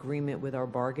have agreement with our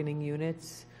bargaining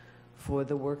units for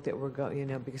the work that we're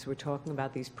going, because we're talking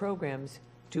about these programs,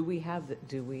 do we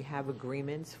have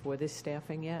agreements for this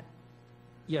staffing yet?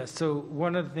 Yes, so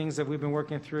one of the things that we've been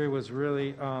working through was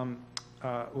really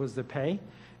was the pay.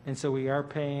 And so we are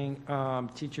paying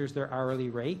teachers their hourly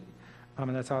rate,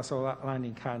 and that's also outlined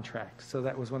in contract. So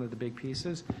that was one of the big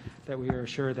pieces, that we are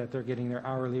assured that they're getting their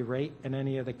hourly rate. And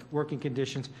any of the working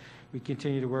conditions, we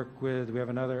continue to work with. We have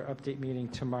another update meeting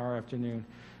tomorrow afternoon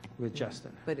with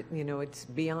Justin. But, it's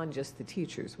beyond just the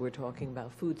teachers. We're talking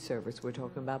about food service. We're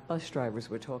talking about bus drivers.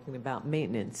 We're talking about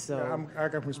maintenance. So I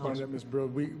can respond to that, Ms. Brill.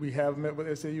 We have met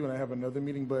with SAU, and I have another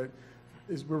meeting, but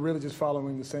we're really just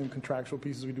following the same contractual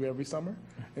pieces we do every summer,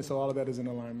 and so all of that is in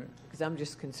alignment. Because I'm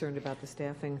just concerned about the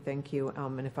staffing. Thank you.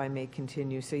 And if I may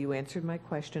continue. So you answered my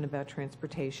question about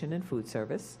transportation and food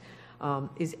service.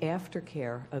 Is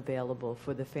aftercare available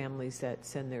for the families that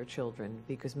send their children?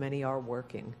 Because many are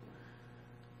working.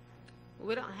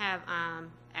 We don't have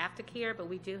aftercare, but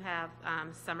we do have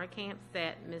summer camps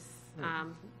that Ms.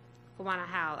 Kawana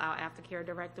Howell, our aftercare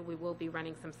director, we will be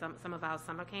running some of our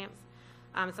summer camps.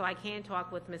 So I can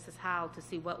talk with Mrs. Howell to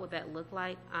see what would that look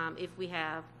like if we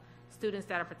have students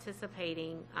that are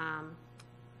participating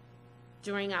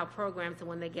during our programs and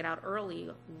when they get out early,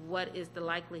 what is the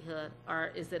likelihood,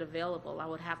 or is it available? I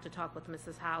would have to talk with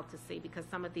Mrs. Howell to see, because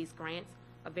some of these grants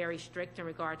are very strict in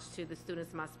regards to the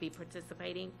students must be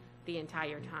participating the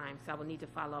entire time. So I will need to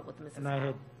follow up with Mrs. And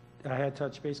Howell. I had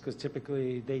touched base because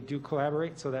typically they do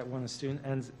collaborate so that when a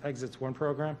student exits one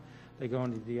program, they go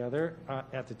into the other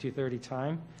at the 2:30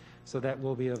 time. So that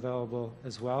will be available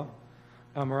as well.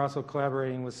 We're also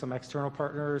collaborating with some external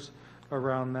partners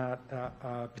around that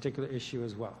particular issue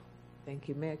as well. Thank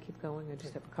you. May I keep going? I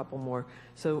just have a couple more.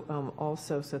 So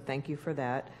so thank you for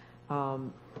that.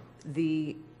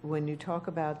 When you talk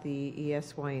about the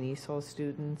ESY and ESOL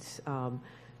students,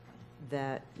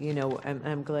 that, you know,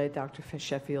 I'm glad, Dr.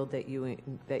 Sheffield, that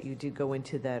you did go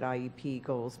into that IEP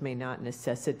goals may not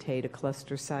necessitate a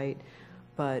cluster site,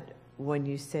 but when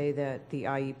you say that the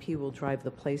IEP will drive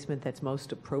the placement that's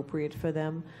most appropriate for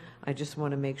them, I just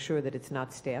want to make sure that it's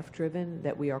not staff-driven,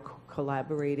 that we are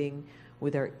collaborating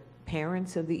with our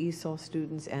parents of the ESOL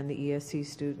students and the ESC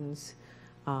students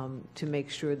to make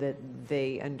sure that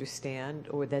they understand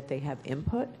or that they have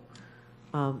input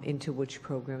into which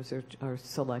programs are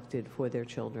selected for their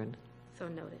children. So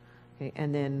noted. Okay.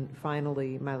 And then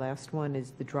finally, my last one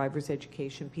is the driver's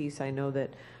education piece. I know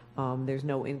that there's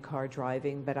no in-car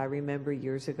driving, but I remember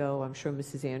years ago, I'm sure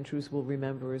Mrs. Andrews will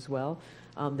remember as well,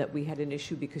 that we had an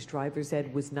issue because driver's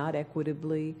ed was not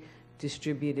equitably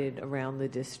distributed around the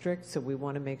district. So we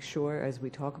want to make sure, as we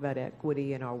talk about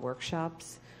equity in our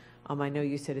workshops, I know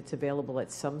you said it's available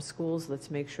at some schools. Let's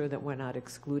make sure that we're not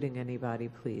excluding anybody,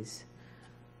 please.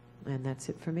 And that's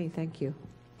it for me. Thank you.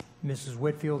 Mrs.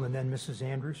 Whitfield and then Mrs.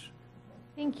 Andrews.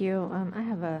 Thank you. I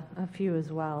have a few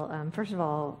as well. First of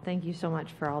all, thank you so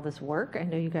much for all this work. I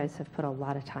know you guys have put a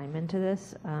lot of time into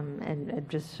this, and I'm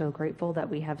just so grateful that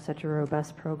we have such a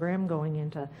robust program going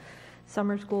into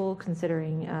summer school,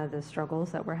 considering the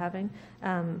struggles that we're having.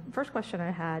 First question I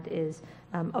had is,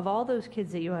 of all those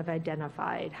kids that you have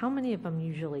identified, how many of them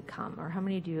usually come, or how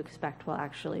many do you expect will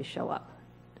actually show up?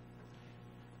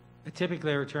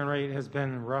 Typically, our return rate has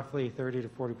been roughly 30 to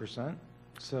 40%.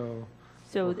 So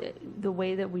the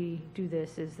way that we do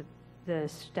this is the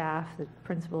staff, the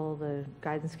principal, the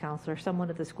guidance counselor, someone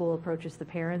at the school approaches the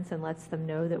parents and lets them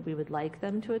know that we would like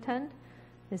them to attend?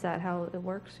 Is that how it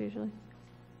works usually?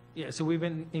 yeah, so we've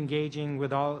been engaging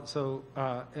with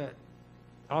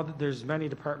there's many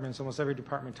departments, almost every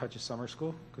department touches summer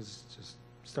school because it's just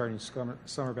starting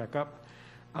summer back up.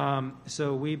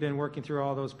 So we've been working through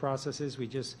all those processes. We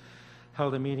just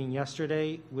held a meeting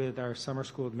yesterday with our summer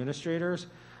school administrators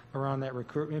around that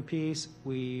recruitment piece.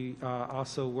 We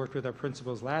also worked with our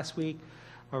principals last week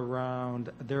around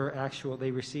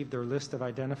they received their list of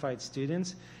identified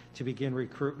students to begin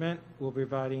recruitment. We'll be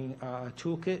providing a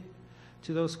toolkit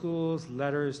to those schools,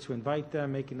 letters to invite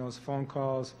them, making those phone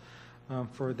calls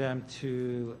for them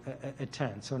to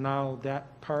attend. So now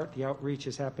that part, the outreach,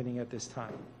 is happening at this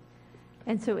time.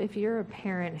 And so if you're a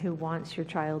parent who wants your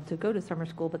child to go to summer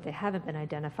school but they haven't been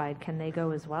identified, can they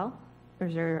go as well? Or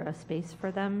is there a space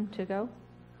for them to go?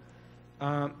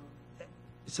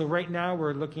 So right now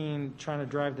we're trying to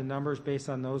drive the numbers based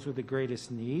on those with the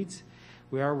greatest needs.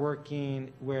 We are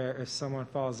working where if someone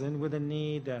falls in with a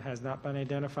need that has not been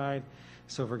identified,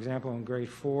 so for example in grade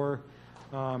 4,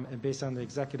 and based on the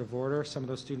executive order, some of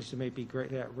those students who may be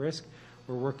greatly at risk,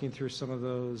 we're working through some of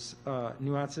those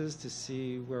nuances to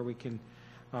see where we can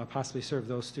possibly serve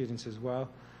those students as well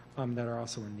that are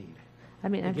also in need. I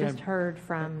mean, I've just heard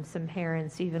from some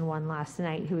parents, even one last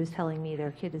night, who was telling me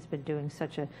their kid has been doing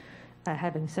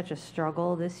having such a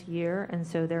struggle this year, and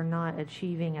so they're not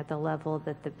achieving at the level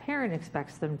that the parent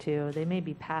expects them to. They may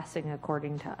be passing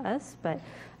according to us, but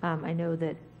I know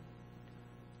that,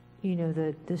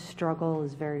 the struggle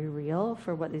is very real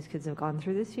for what these kids have gone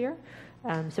through this year.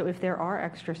 So if there are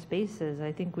extra spaces,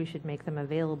 I think we should make them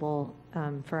available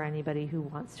for anybody who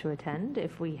wants to attend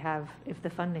if the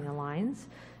funding aligns,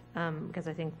 because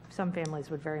I think some families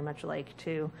would very much like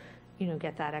to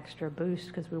get that extra boost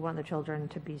because we want the children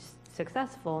to be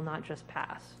successful, not just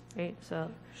pass, right? So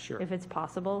sure. If it's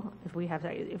possible,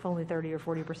 if only 30 or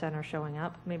 40% are showing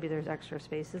up, maybe there's extra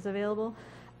spaces available.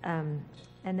 And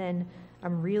then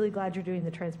I'm really glad you're doing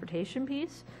the transportation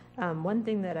piece. One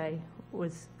thing that I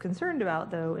was concerned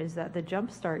about, though, is that the Jump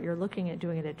Start, you're looking at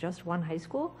doing it at just one high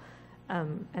school.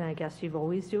 And I guess you've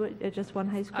always do it at just one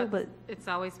high school, but it's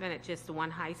always been at just one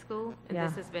high school, and Yeah.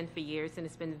 this has been for years, and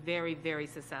it's been very, very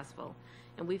successful.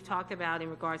 And we've talked about in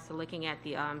regards to looking at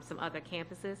the some other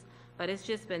campuses, but it's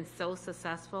just been so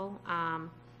successful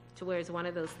to where it's one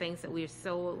of those things that we're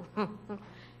so,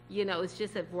 it's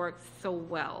just it works so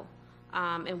well,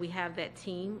 and we have that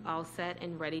team all set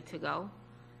and ready to go.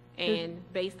 And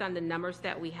based on the numbers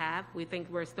that we have, we think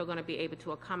we're still going to be able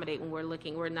to accommodate when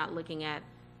we're not looking at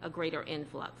a greater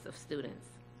influx of students.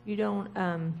 You don't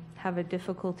have a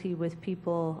difficulty with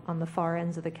people on the far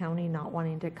ends of the county not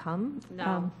wanting to come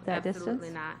No, that absolutely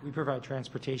distance? not. We provide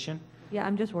transportation. Yeah,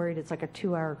 I'm just worried it's like a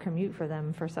 2-hour commute for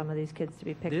them, for some of these kids to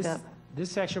be picked up.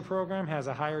 This extra program has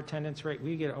a higher attendance rate.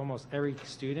 We get almost every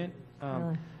student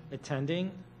Really?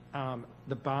 attending.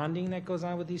 The bonding that goes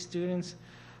on with these students,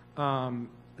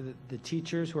 the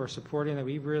teachers who are supporting that,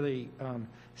 we really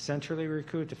centrally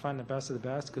recruit to find the best of the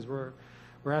best, because we're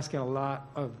asking a lot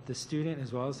of the student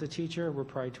as well as the teacher. We're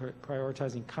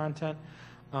prioritizing content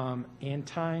and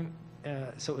time,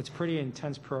 so it's a pretty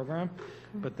intense program.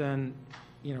 But then,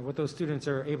 what those students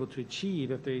are able to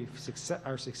achieve if they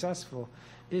are successful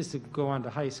is to go on to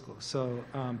high school. So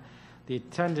the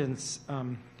attendance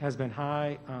has been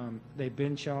high. They've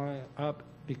been showing up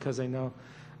because they know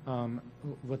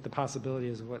what the possibility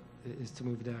is, what is to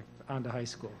move on to high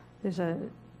school. There's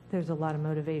a lot of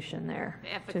motivation there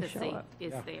The to show efficacy up.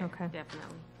 is Yeah. there, Okay.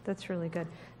 definitely. That's really good.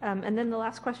 And then the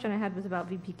last question I had was about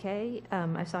VPK.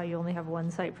 I saw you only have one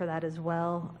site for that as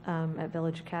well at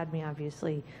Village Academy.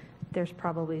 Obviously, there's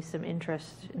probably some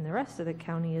interest in the rest of the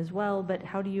county as well, but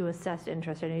how do you assess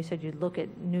interest? I know you said you'd look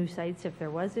at new sites if there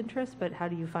was interest, but how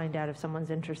do you find out if someone's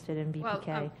interested in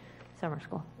VPK summer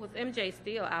school? With MJ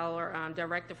Steele, our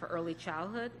Director for Early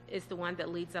Childhood, is the one that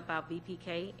leads up our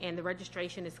VPK, and the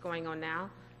registration is going on now.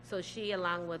 So she,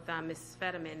 along with Ms.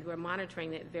 Fetterman, we're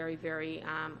monitoring it very, very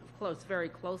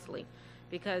closely,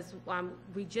 because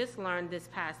we just learned this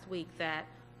past week that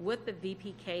with the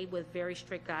VPK, with very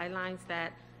strict guidelines,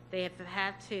 that they have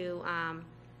had to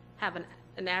have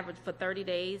an average for 30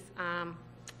 days,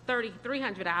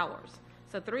 300 hours.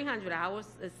 So 300 hours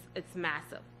it's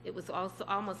massive. It was also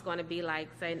almost going to be like,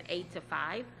 say, an 8 to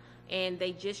 5, and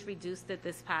they just reduced it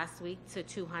this past week to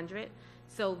 200.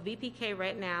 So VPK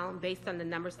right now, based on the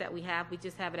numbers that we have, we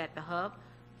just have it at the hub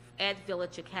at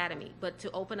Village Academy. But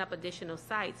to open up additional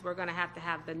sites, we're going to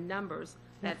have the numbers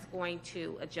that's going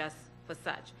to adjust for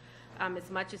such.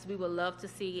 As much as we would love to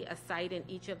see a site in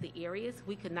each of the areas,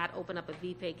 we could not open up a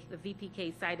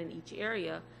VPK site in each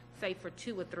area, say for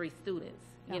 2 or 3 students,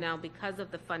 because of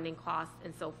the funding costs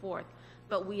and so forth.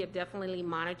 But we are definitely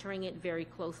monitoring it very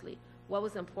closely. What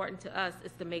was important to us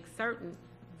is to make certain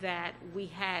that we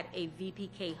had a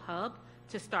VPK hub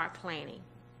to start planning.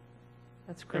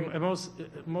 That's great. And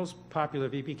most popular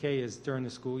VPK is during the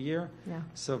school year. Yeah.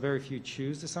 So very few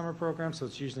choose the summer program, so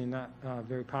it's usually not a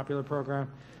very popular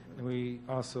program. And we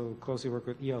also closely work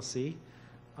with ELC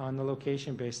on the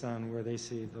location based on where they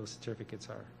see those certificates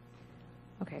are.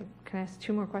 Okay, can I ask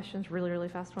 2 more questions, really, really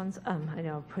fast ones? I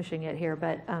know I'm pushing it here,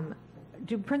 but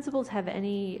do principals have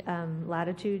any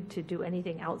latitude to do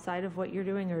anything outside of what you're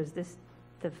doing, or is this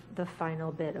the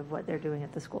final bit of what they're doing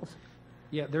at the schools?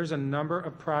 Yeah, there's a number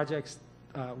of projects,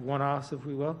 one-offs, if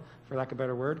we will, for lack of a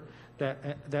better word,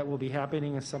 that will be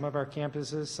happening in some of our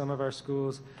campuses. Some of our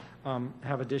schools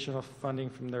have additional funding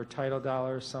from their title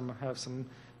dollars. Some have some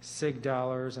SIG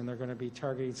dollars, and they're going to be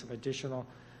targeting some additional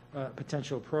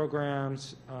potential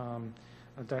programs.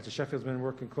 Dr. Sheffield's been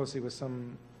working closely with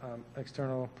some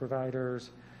external providers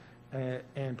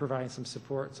and providing some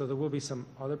support. So there will be some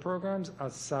other programs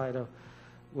outside of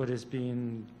what is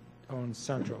being owned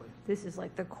centrally. This is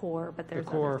like the core, but there's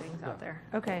core, other things out yeah. there.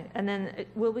 Okay, and then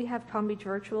will we have Palm Beach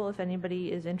Virtual? If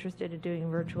anybody is interested in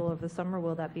doing virtual over the summer,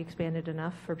 will that be expanded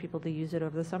enough for people to use it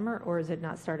over the summer, or is it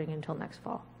not starting until next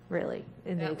fall, really,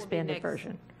 in the expanded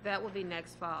version? That will be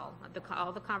next fall.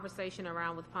 All the conversation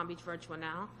around with Palm Beach Virtual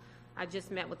now. I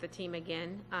just met with the team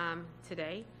again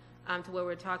today to where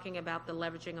we're talking about the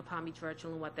leveraging of Palm Beach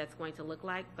Virtual and what that's going to look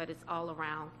like, but it's all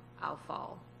around our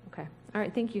fall. Okay, all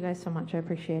right, thank you guys so much, I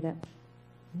appreciate it.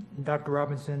 Dr.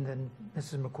 Robinson, then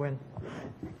Mrs. McQuinn.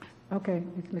 Okay,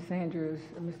 it's Ms. Andrews,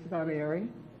 Mr. Barbieri.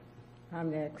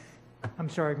 I'm next. I'm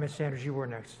sorry, Ms. Sanders, you were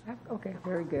next. Okay,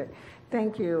 very good.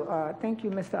 Thank you. Thank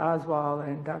you, Mr. Oswald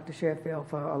and Dr. Sheffield,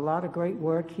 for a lot of great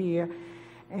work here.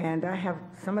 And I have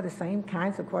some of the same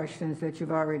kinds of questions that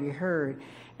you've already heard.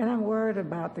 And I'm worried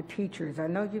about the teachers. I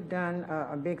know you've done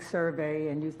a big survey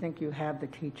and you think you have the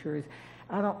teachers.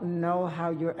 I don't know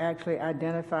how you're actually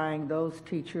identifying those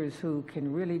teachers who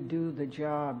can really do the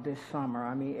job this summer.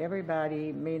 I mean,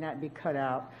 everybody may not be cut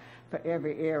out for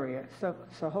every area. So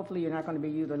hopefully you're not going to be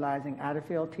utilizing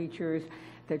out-of-field teachers,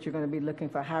 that you're going to be looking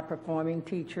for high-performing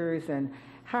teachers. And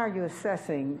how are you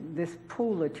assessing this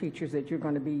pool of teachers that you're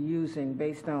going to be using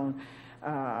based on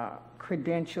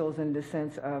credentials in the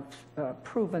sense of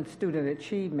proven student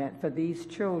achievement for these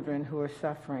children who are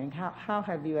suffering? How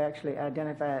have you actually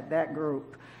identified that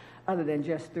group other than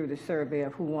just through the survey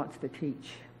of who wants to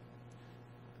teach?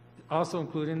 Also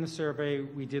included in the survey,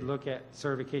 we did look at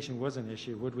certification was an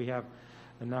issue. Would we have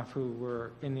enough who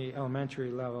were in the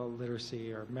elementary level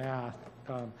literacy or math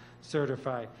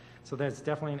certified? So that's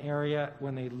definitely an area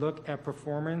when they look at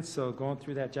performance, so going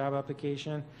through that job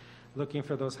application, looking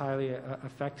for those highly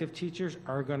effective teachers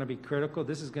are going to be critical.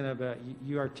 This is going to be,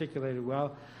 you articulated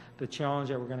well, the challenge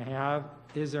that we're going to have.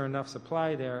 Is there enough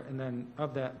supply there? And then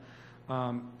of that,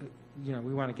 you know,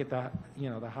 we want to get the, you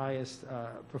know, the highest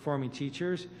performing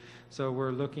teachers. So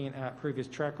we're looking at previous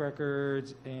track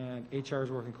records, and HR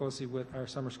is working closely with our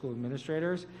summer school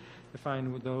administrators to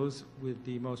find those with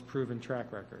the most proven track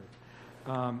record.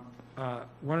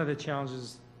 One of the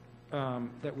challenges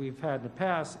that we've had in the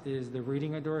past is the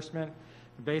reading endorsement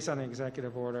based on an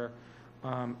executive order.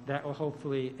 That will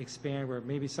hopefully expand where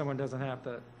maybe someone doesn't have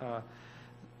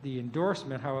the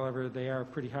endorsement, however, they are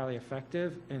pretty highly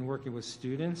effective in working with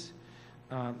students.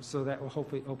 So that will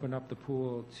hopefully open up the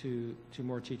pool to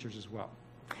more teachers as well.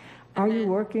 Are you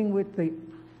working with the...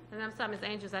 And I'm sorry, Ms.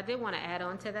 Andrews, I did want to add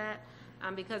on to that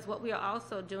because what we are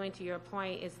also doing, to your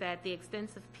point, is that the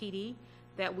extensive PD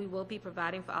that we will be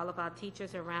providing for all of our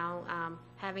teachers around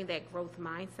having that growth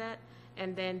mindset,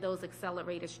 and then those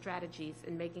accelerated strategies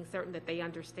and making certain that they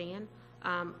understand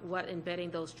what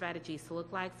embedding those strategies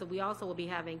look like. So we also will be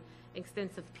having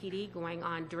extensive PD going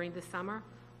on during the summer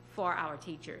for our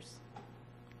teachers.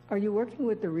 Are you working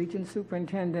with the region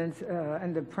superintendents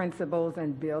and the principals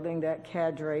and building that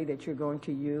cadre that you're going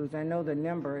to use? I know the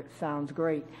number sounds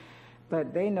great,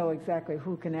 but they know exactly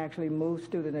who can actually move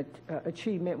student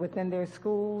achievement within their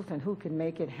schools and who can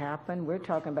make it happen. We're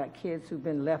talking about kids who've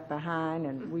been left behind,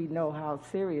 and we know how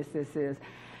serious this is.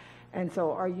 And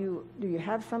so do you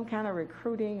have some kind of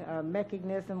recruiting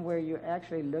mechanism where you're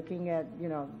actually looking at, you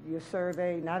know, your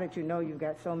survey, now that you know you've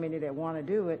got so many that want to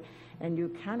do it, and you're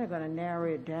kind of going to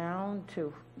narrow it down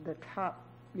to the top,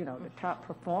 you know, the top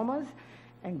performers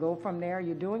and go from there?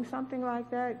 You're doing something like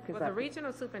that? Well, the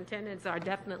regional superintendents are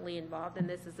definitely involved in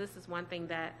this. This is one thing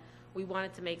that we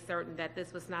wanted to make certain that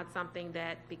this was not something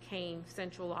that became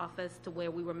central office to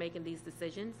where we were making these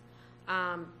decisions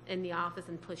in the office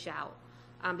and push out.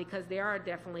 Because they are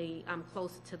definitely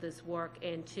close to this work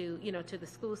and to, you know, to the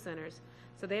school centers.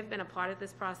 So they've been a part of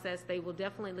this process. They will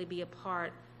definitely be a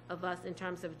part of us in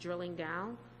terms of drilling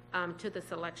down to the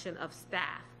selection of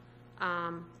staff.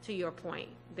 To your point,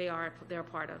 they're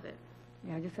part of it.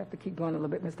 Yeah, I just have to keep going a little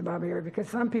bit, Mr. Barbieri, because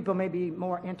some people may be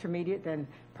more intermediate than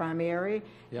primary,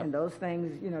 yep. And those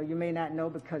things, you know, you may not know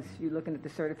because you're looking at the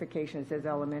certification, it says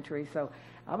elementary. So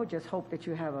I would just hope that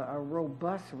you have a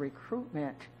robust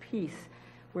recruitment piece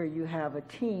where you have a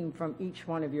team from each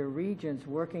one of your regions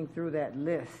working through that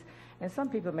list. And some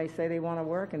people may say they want to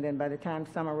work, and then by the time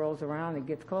summer rolls around and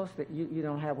gets close, that you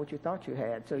don't have what you thought you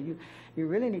had. So you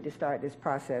really need to start this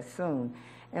process soon.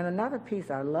 And another piece,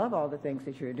 I love all the things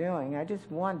that you're doing. I just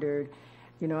wondered,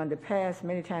 you know, in the past,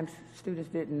 many times students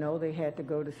didn't know they had to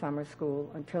go to summer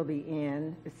school until the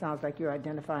end. It sounds like you're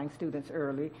identifying students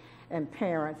early, and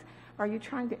parents. Are you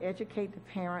trying to educate the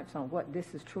parents on what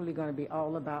this is truly going to be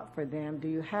all about for them? Do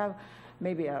you have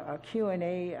maybe a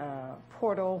Q&A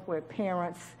portal where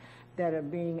parents that are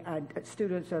being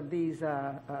students of these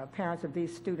parents of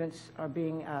these students are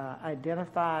being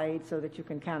identified so that you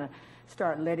can kind of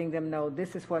start letting them know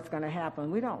this is what's going to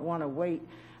happen? We don't want to wait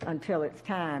until it's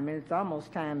time, and it's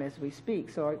almost time as we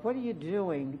speak. So what are you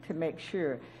doing to make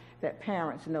sure that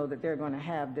parents know that they're going to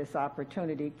have this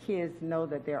opportunity, kids know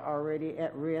that they're already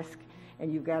at risk,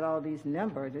 and you've got all these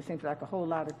numbers? It seems like a whole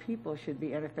lot of people should be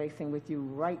interfacing with you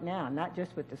right now, not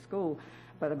just with the school,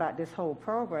 but about this whole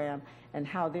program and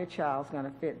how their child's going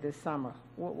to fit this summer.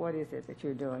 What is it that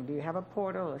you're doing? Do you have a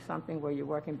portal or something where you're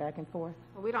working back and forth?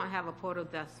 Well, we don't have a portal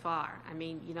thus far. I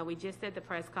mean, you know, we just did the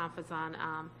press conference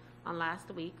on last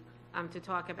week to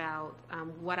talk about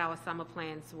what our summer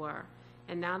plans were.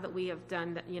 And now that we have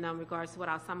done, you know, in regards to what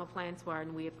our summer plans were,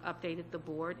 and we have updated the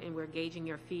board and we're gauging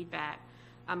your feedback,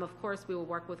 of course, we will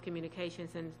work with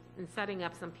communications and setting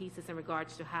up some pieces in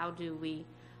regards to how do we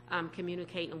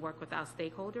communicate and work with our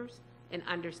stakeholders in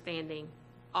understanding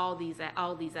all these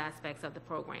aspects of the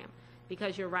program.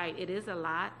 Because you're right, it is a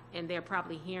lot, and they're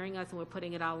probably hearing us and we're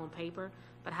putting it all on paper,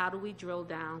 but how do we drill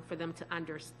down for them to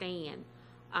understand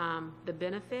the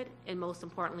benefit, and most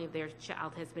importantly, if their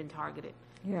child has been targeted?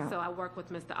 Yeah. So I work with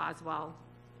Mr. Oswald.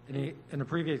 In the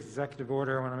previous executive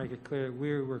order, I want to make it clear,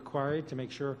 we're required to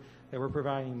make sure that we're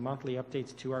providing monthly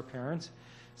updates to our parents.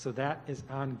 So that is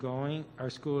ongoing. Our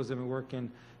schools have been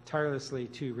working tirelessly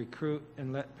to recruit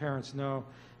and let parents know,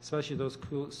 especially those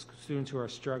students who are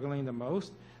struggling the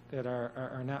most, that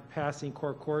are not passing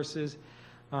core courses.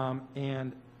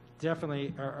 And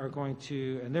definitely are going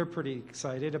to, and they're pretty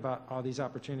excited about all these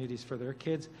opportunities for their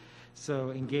kids.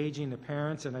 So engaging the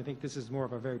parents, and I think this is more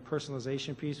of a very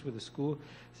personalization piece with the school,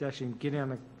 is actually getting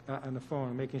on the phone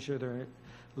and making sure they're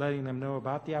letting them know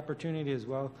about the opportunity as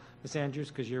well, Ms. Andrews,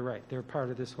 because you're right, they're part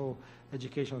of this whole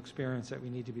educational experience that we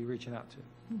need to be reaching out to.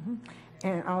 Mm-hmm.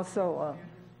 And also,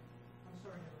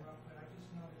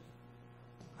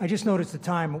 I just noticed the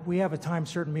time. We have a time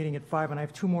certain meeting at 5, and I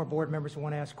have 2 more board members who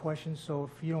want to ask questions. So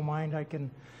if you don't mind, I can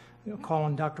call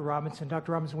on Dr. Robinson.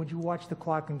 Dr. Robinson, would you watch the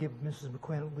clock and give Mrs.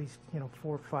 McQuinn at least 4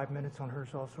 or 5 minutes on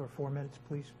hers also, or 4 minutes,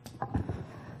 please?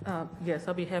 Yes,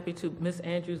 I'll be happy to. Ms.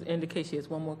 Andrews indicates she has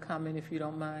one more comment, if you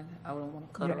don't mind. I don't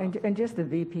want to cut her off. and just the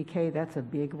VPK, that's a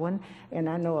big one. And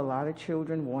I know a lot of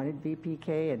children wanted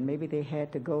VPK, and maybe they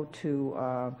had to go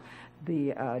to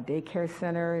the daycare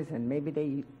centers, and maybe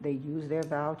they use their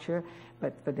voucher.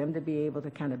 But for them to be able to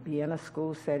kind of be in a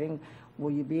school setting, will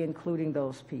you be including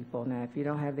those people? Now, if you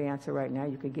don't have the answer right now,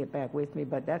 you could get back with me,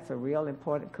 but that's a real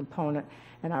important component,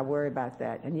 and I worry about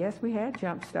that. And yes, we had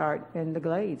Jump Start in the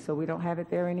Glades, so we don't have it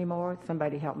there anymore.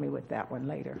 Somebody help me with that one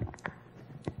later.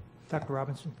 Dr.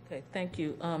 Robinson. Okay, thank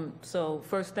you. So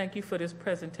first, thank you for this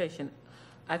presentation.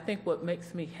 I think what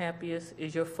makes me happiest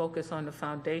is your focus on the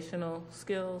foundational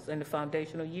skills and the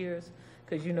foundational years.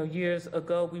 Because, years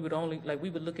ago, we would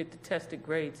look at the tested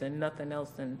grades and nothing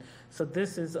else. And so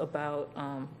this is about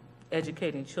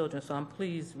educating children. So I'm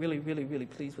pleased, really, really, really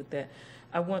pleased with that.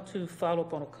 I want to follow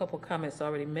up on a couple comments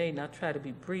already made, and I'll try to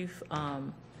be brief.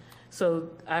 So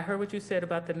I heard what you said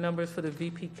about the numbers for the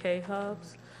VPK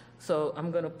hubs. So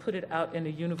I'm going to put it out in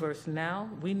the universe now.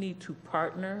 We need to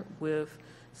partner with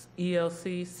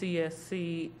ELC,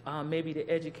 CSC, maybe the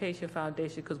Education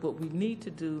Foundation, because what we need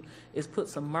to do is put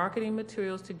some marketing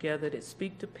materials together that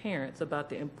speak to parents about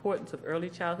the importance of early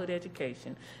childhood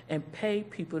education and pay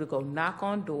people to go knock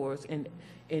on doors in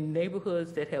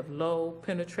neighborhoods that have low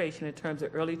penetration in terms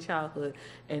of early childhood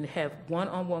and have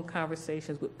one-on-one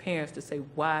conversations with parents to say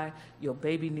why your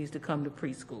baby needs to come to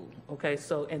preschool, okay?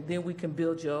 So, and then we can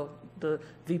build the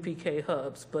VPK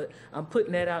hubs. But I'm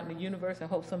putting that out in the universe and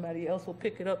hope somebody else will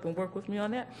pick it up and work with me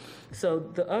on that. So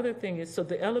the other thing is, so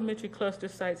the elementary cluster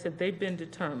sites, have they been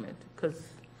determined?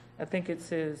 Because I think it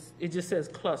just says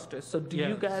clusters. So do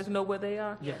you guys know where they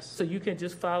are? Yes. So you can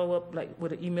just follow up like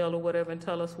with an email or whatever and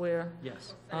tell us where?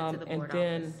 Yes. And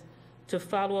then to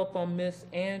follow up on Ms.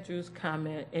 Andrews'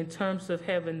 comment, in terms of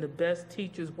having the best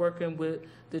teachers working with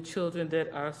the children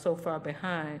that are so far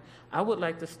behind, I would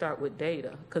like to start with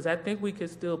data, because I think we could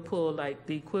still pull like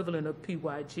the equivalent of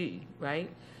PYG, right?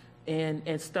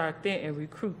 And start there and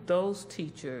recruit those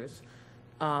teachers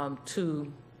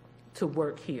to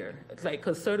work here. Like,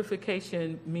 because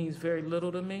certification means very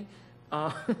little to me.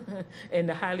 And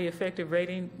the highly effective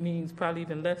rating means probably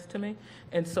even less to me.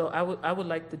 And so I would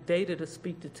like the data to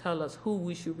speak to tell us who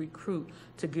we should recruit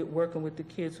to get working with the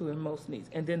kids who are in most needs.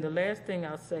 And then the last thing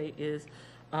I'll say is,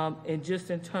 and just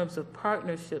in terms of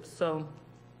partnerships, so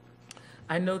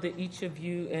I know that each of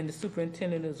you and the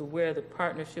superintendent is aware of the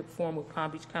partnership formed with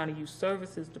Palm Beach County Youth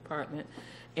Services Department,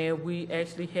 and we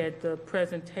actually had the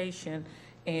presentation,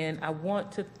 and I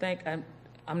want to thank,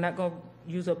 I'm not going to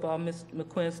use up all Ms.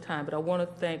 McQuinn's time, but I want to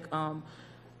thank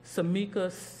Samika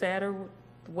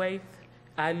Satterwaith,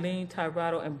 Eileen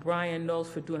Tyrado, and Brian Knowles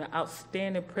for doing an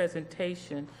outstanding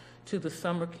presentation to the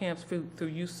summer camps through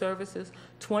youth services.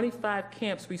 25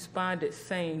 camps responded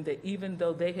saying that even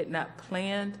though they had not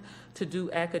planned to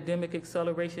do academic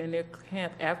acceleration in their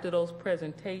camp after those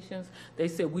presentations, they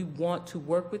said, we want to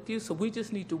work with you. So we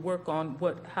just need to work on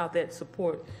how that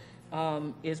support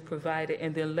is provided.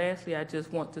 And then lastly, I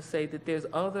just want to say that there's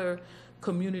other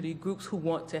community groups who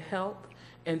want to help.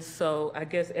 And so I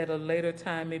guess at a later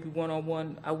time, maybe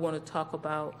one-on-one, I want to talk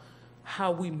about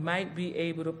how we might be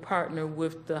able to partner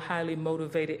with the highly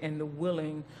motivated and the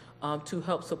willing to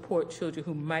help support children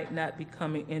who might not be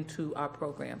coming into our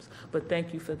programs. But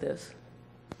thank you for this.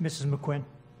 Mrs. McQuinn.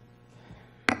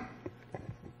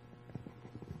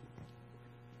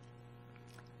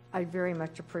 I very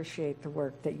much appreciate the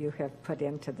work that you have put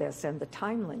into this and the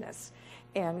timeliness.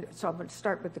 And so I'm going to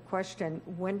start with the question,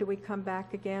 when do we come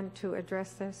back again to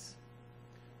address this?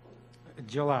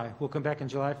 July. We'll come back in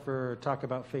July for talk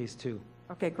about phase 2.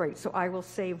 Okay, great. So I will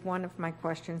save one of my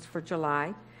questions for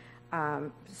July.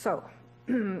 I've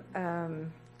been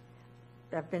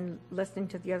listening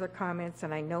to the other comments,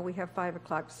 and I know we have 5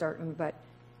 o'clock starting, but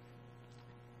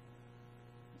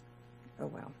oh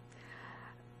well.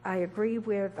 I agree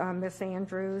with Ms.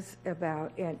 Andrews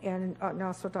about, and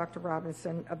also Dr.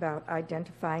 Robinson, about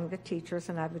identifying the teachers,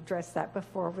 and I've addressed that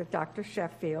before with Dr.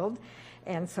 Sheffield,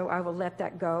 and so I will let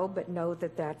that go, but know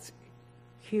that that's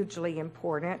hugely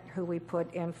important, who we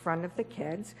put in front of the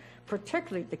kids,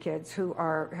 particularly the kids who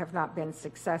have not been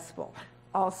successful.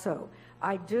 Also,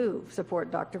 I do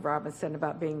support Dr. Robinson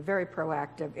about being very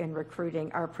proactive in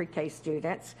recruiting our pre-K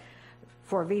students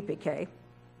for VPK,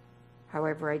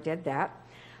 however I did that.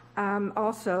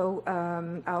 I'll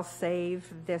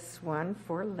save this one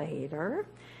for later.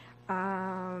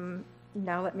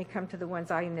 Now let me come to the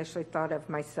ones I initially thought of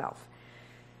myself.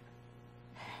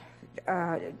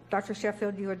 Dr.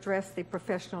 Sheffield, you addressed the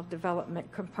professional development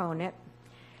component.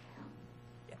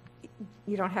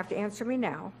 You don't have to answer me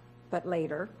now, but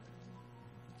later.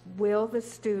 Will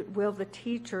the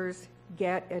teachers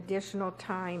get additional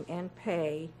time and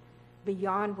pay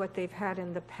beyond what they've had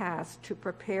in the past to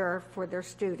prepare for their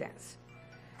students?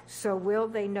 So will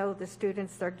they know the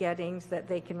students they're getting so that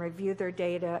they can review their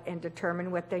data and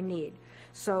determine what they need?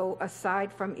 So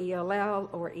aside from ELL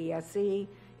or ESE,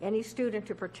 any student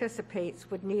who participates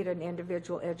would need an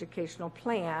individual educational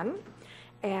plan.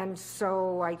 And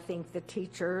so I think the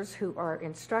teachers who are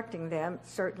instructing them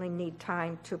certainly need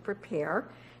time to prepare,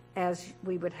 as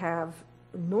we would have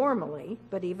normally,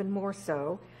 but even more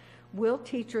so. Will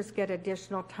teachers get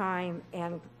additional time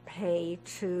and pay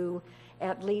to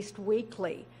at least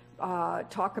weekly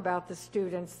talk about the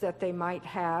students that they might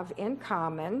have in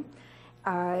common,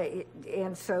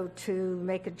 and so to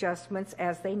make adjustments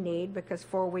as they need, because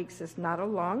 4 weeks is not a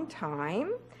long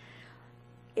time?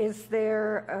 Is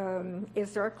there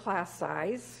a class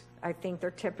size? I think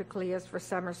there typically is for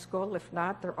summer school. If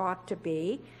not, there ought to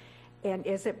be. And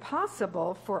is it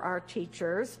possible for our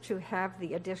teachers to have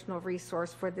the additional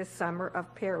resource for this summer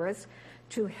of paras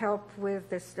to help with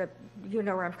this? You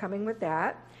know where I'm coming with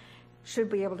that.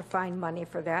 Should be able to find money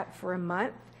for that for a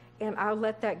month. And I'll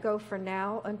let that go for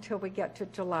now until we get to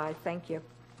July. Thank you.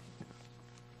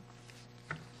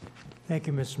 Thank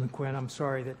you, Mrs. McQuinn. I'm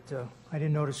sorry that I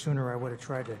didn't notice sooner. I would have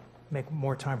tried to make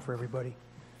more time for everybody.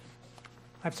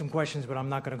 I have some questions, but I'm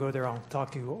not going to go there. I'll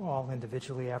talk to you all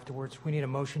individually afterwards. We need a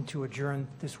motion to adjourn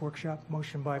this workshop.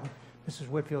 Motion by Mrs.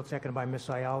 Whitfield, seconded by Ms.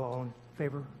 Ayala. All in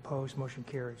favor? Opposed? Motion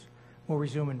carries. We'll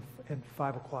resume at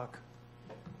 5 o'clock,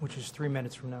 which is 3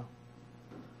 minutes from now.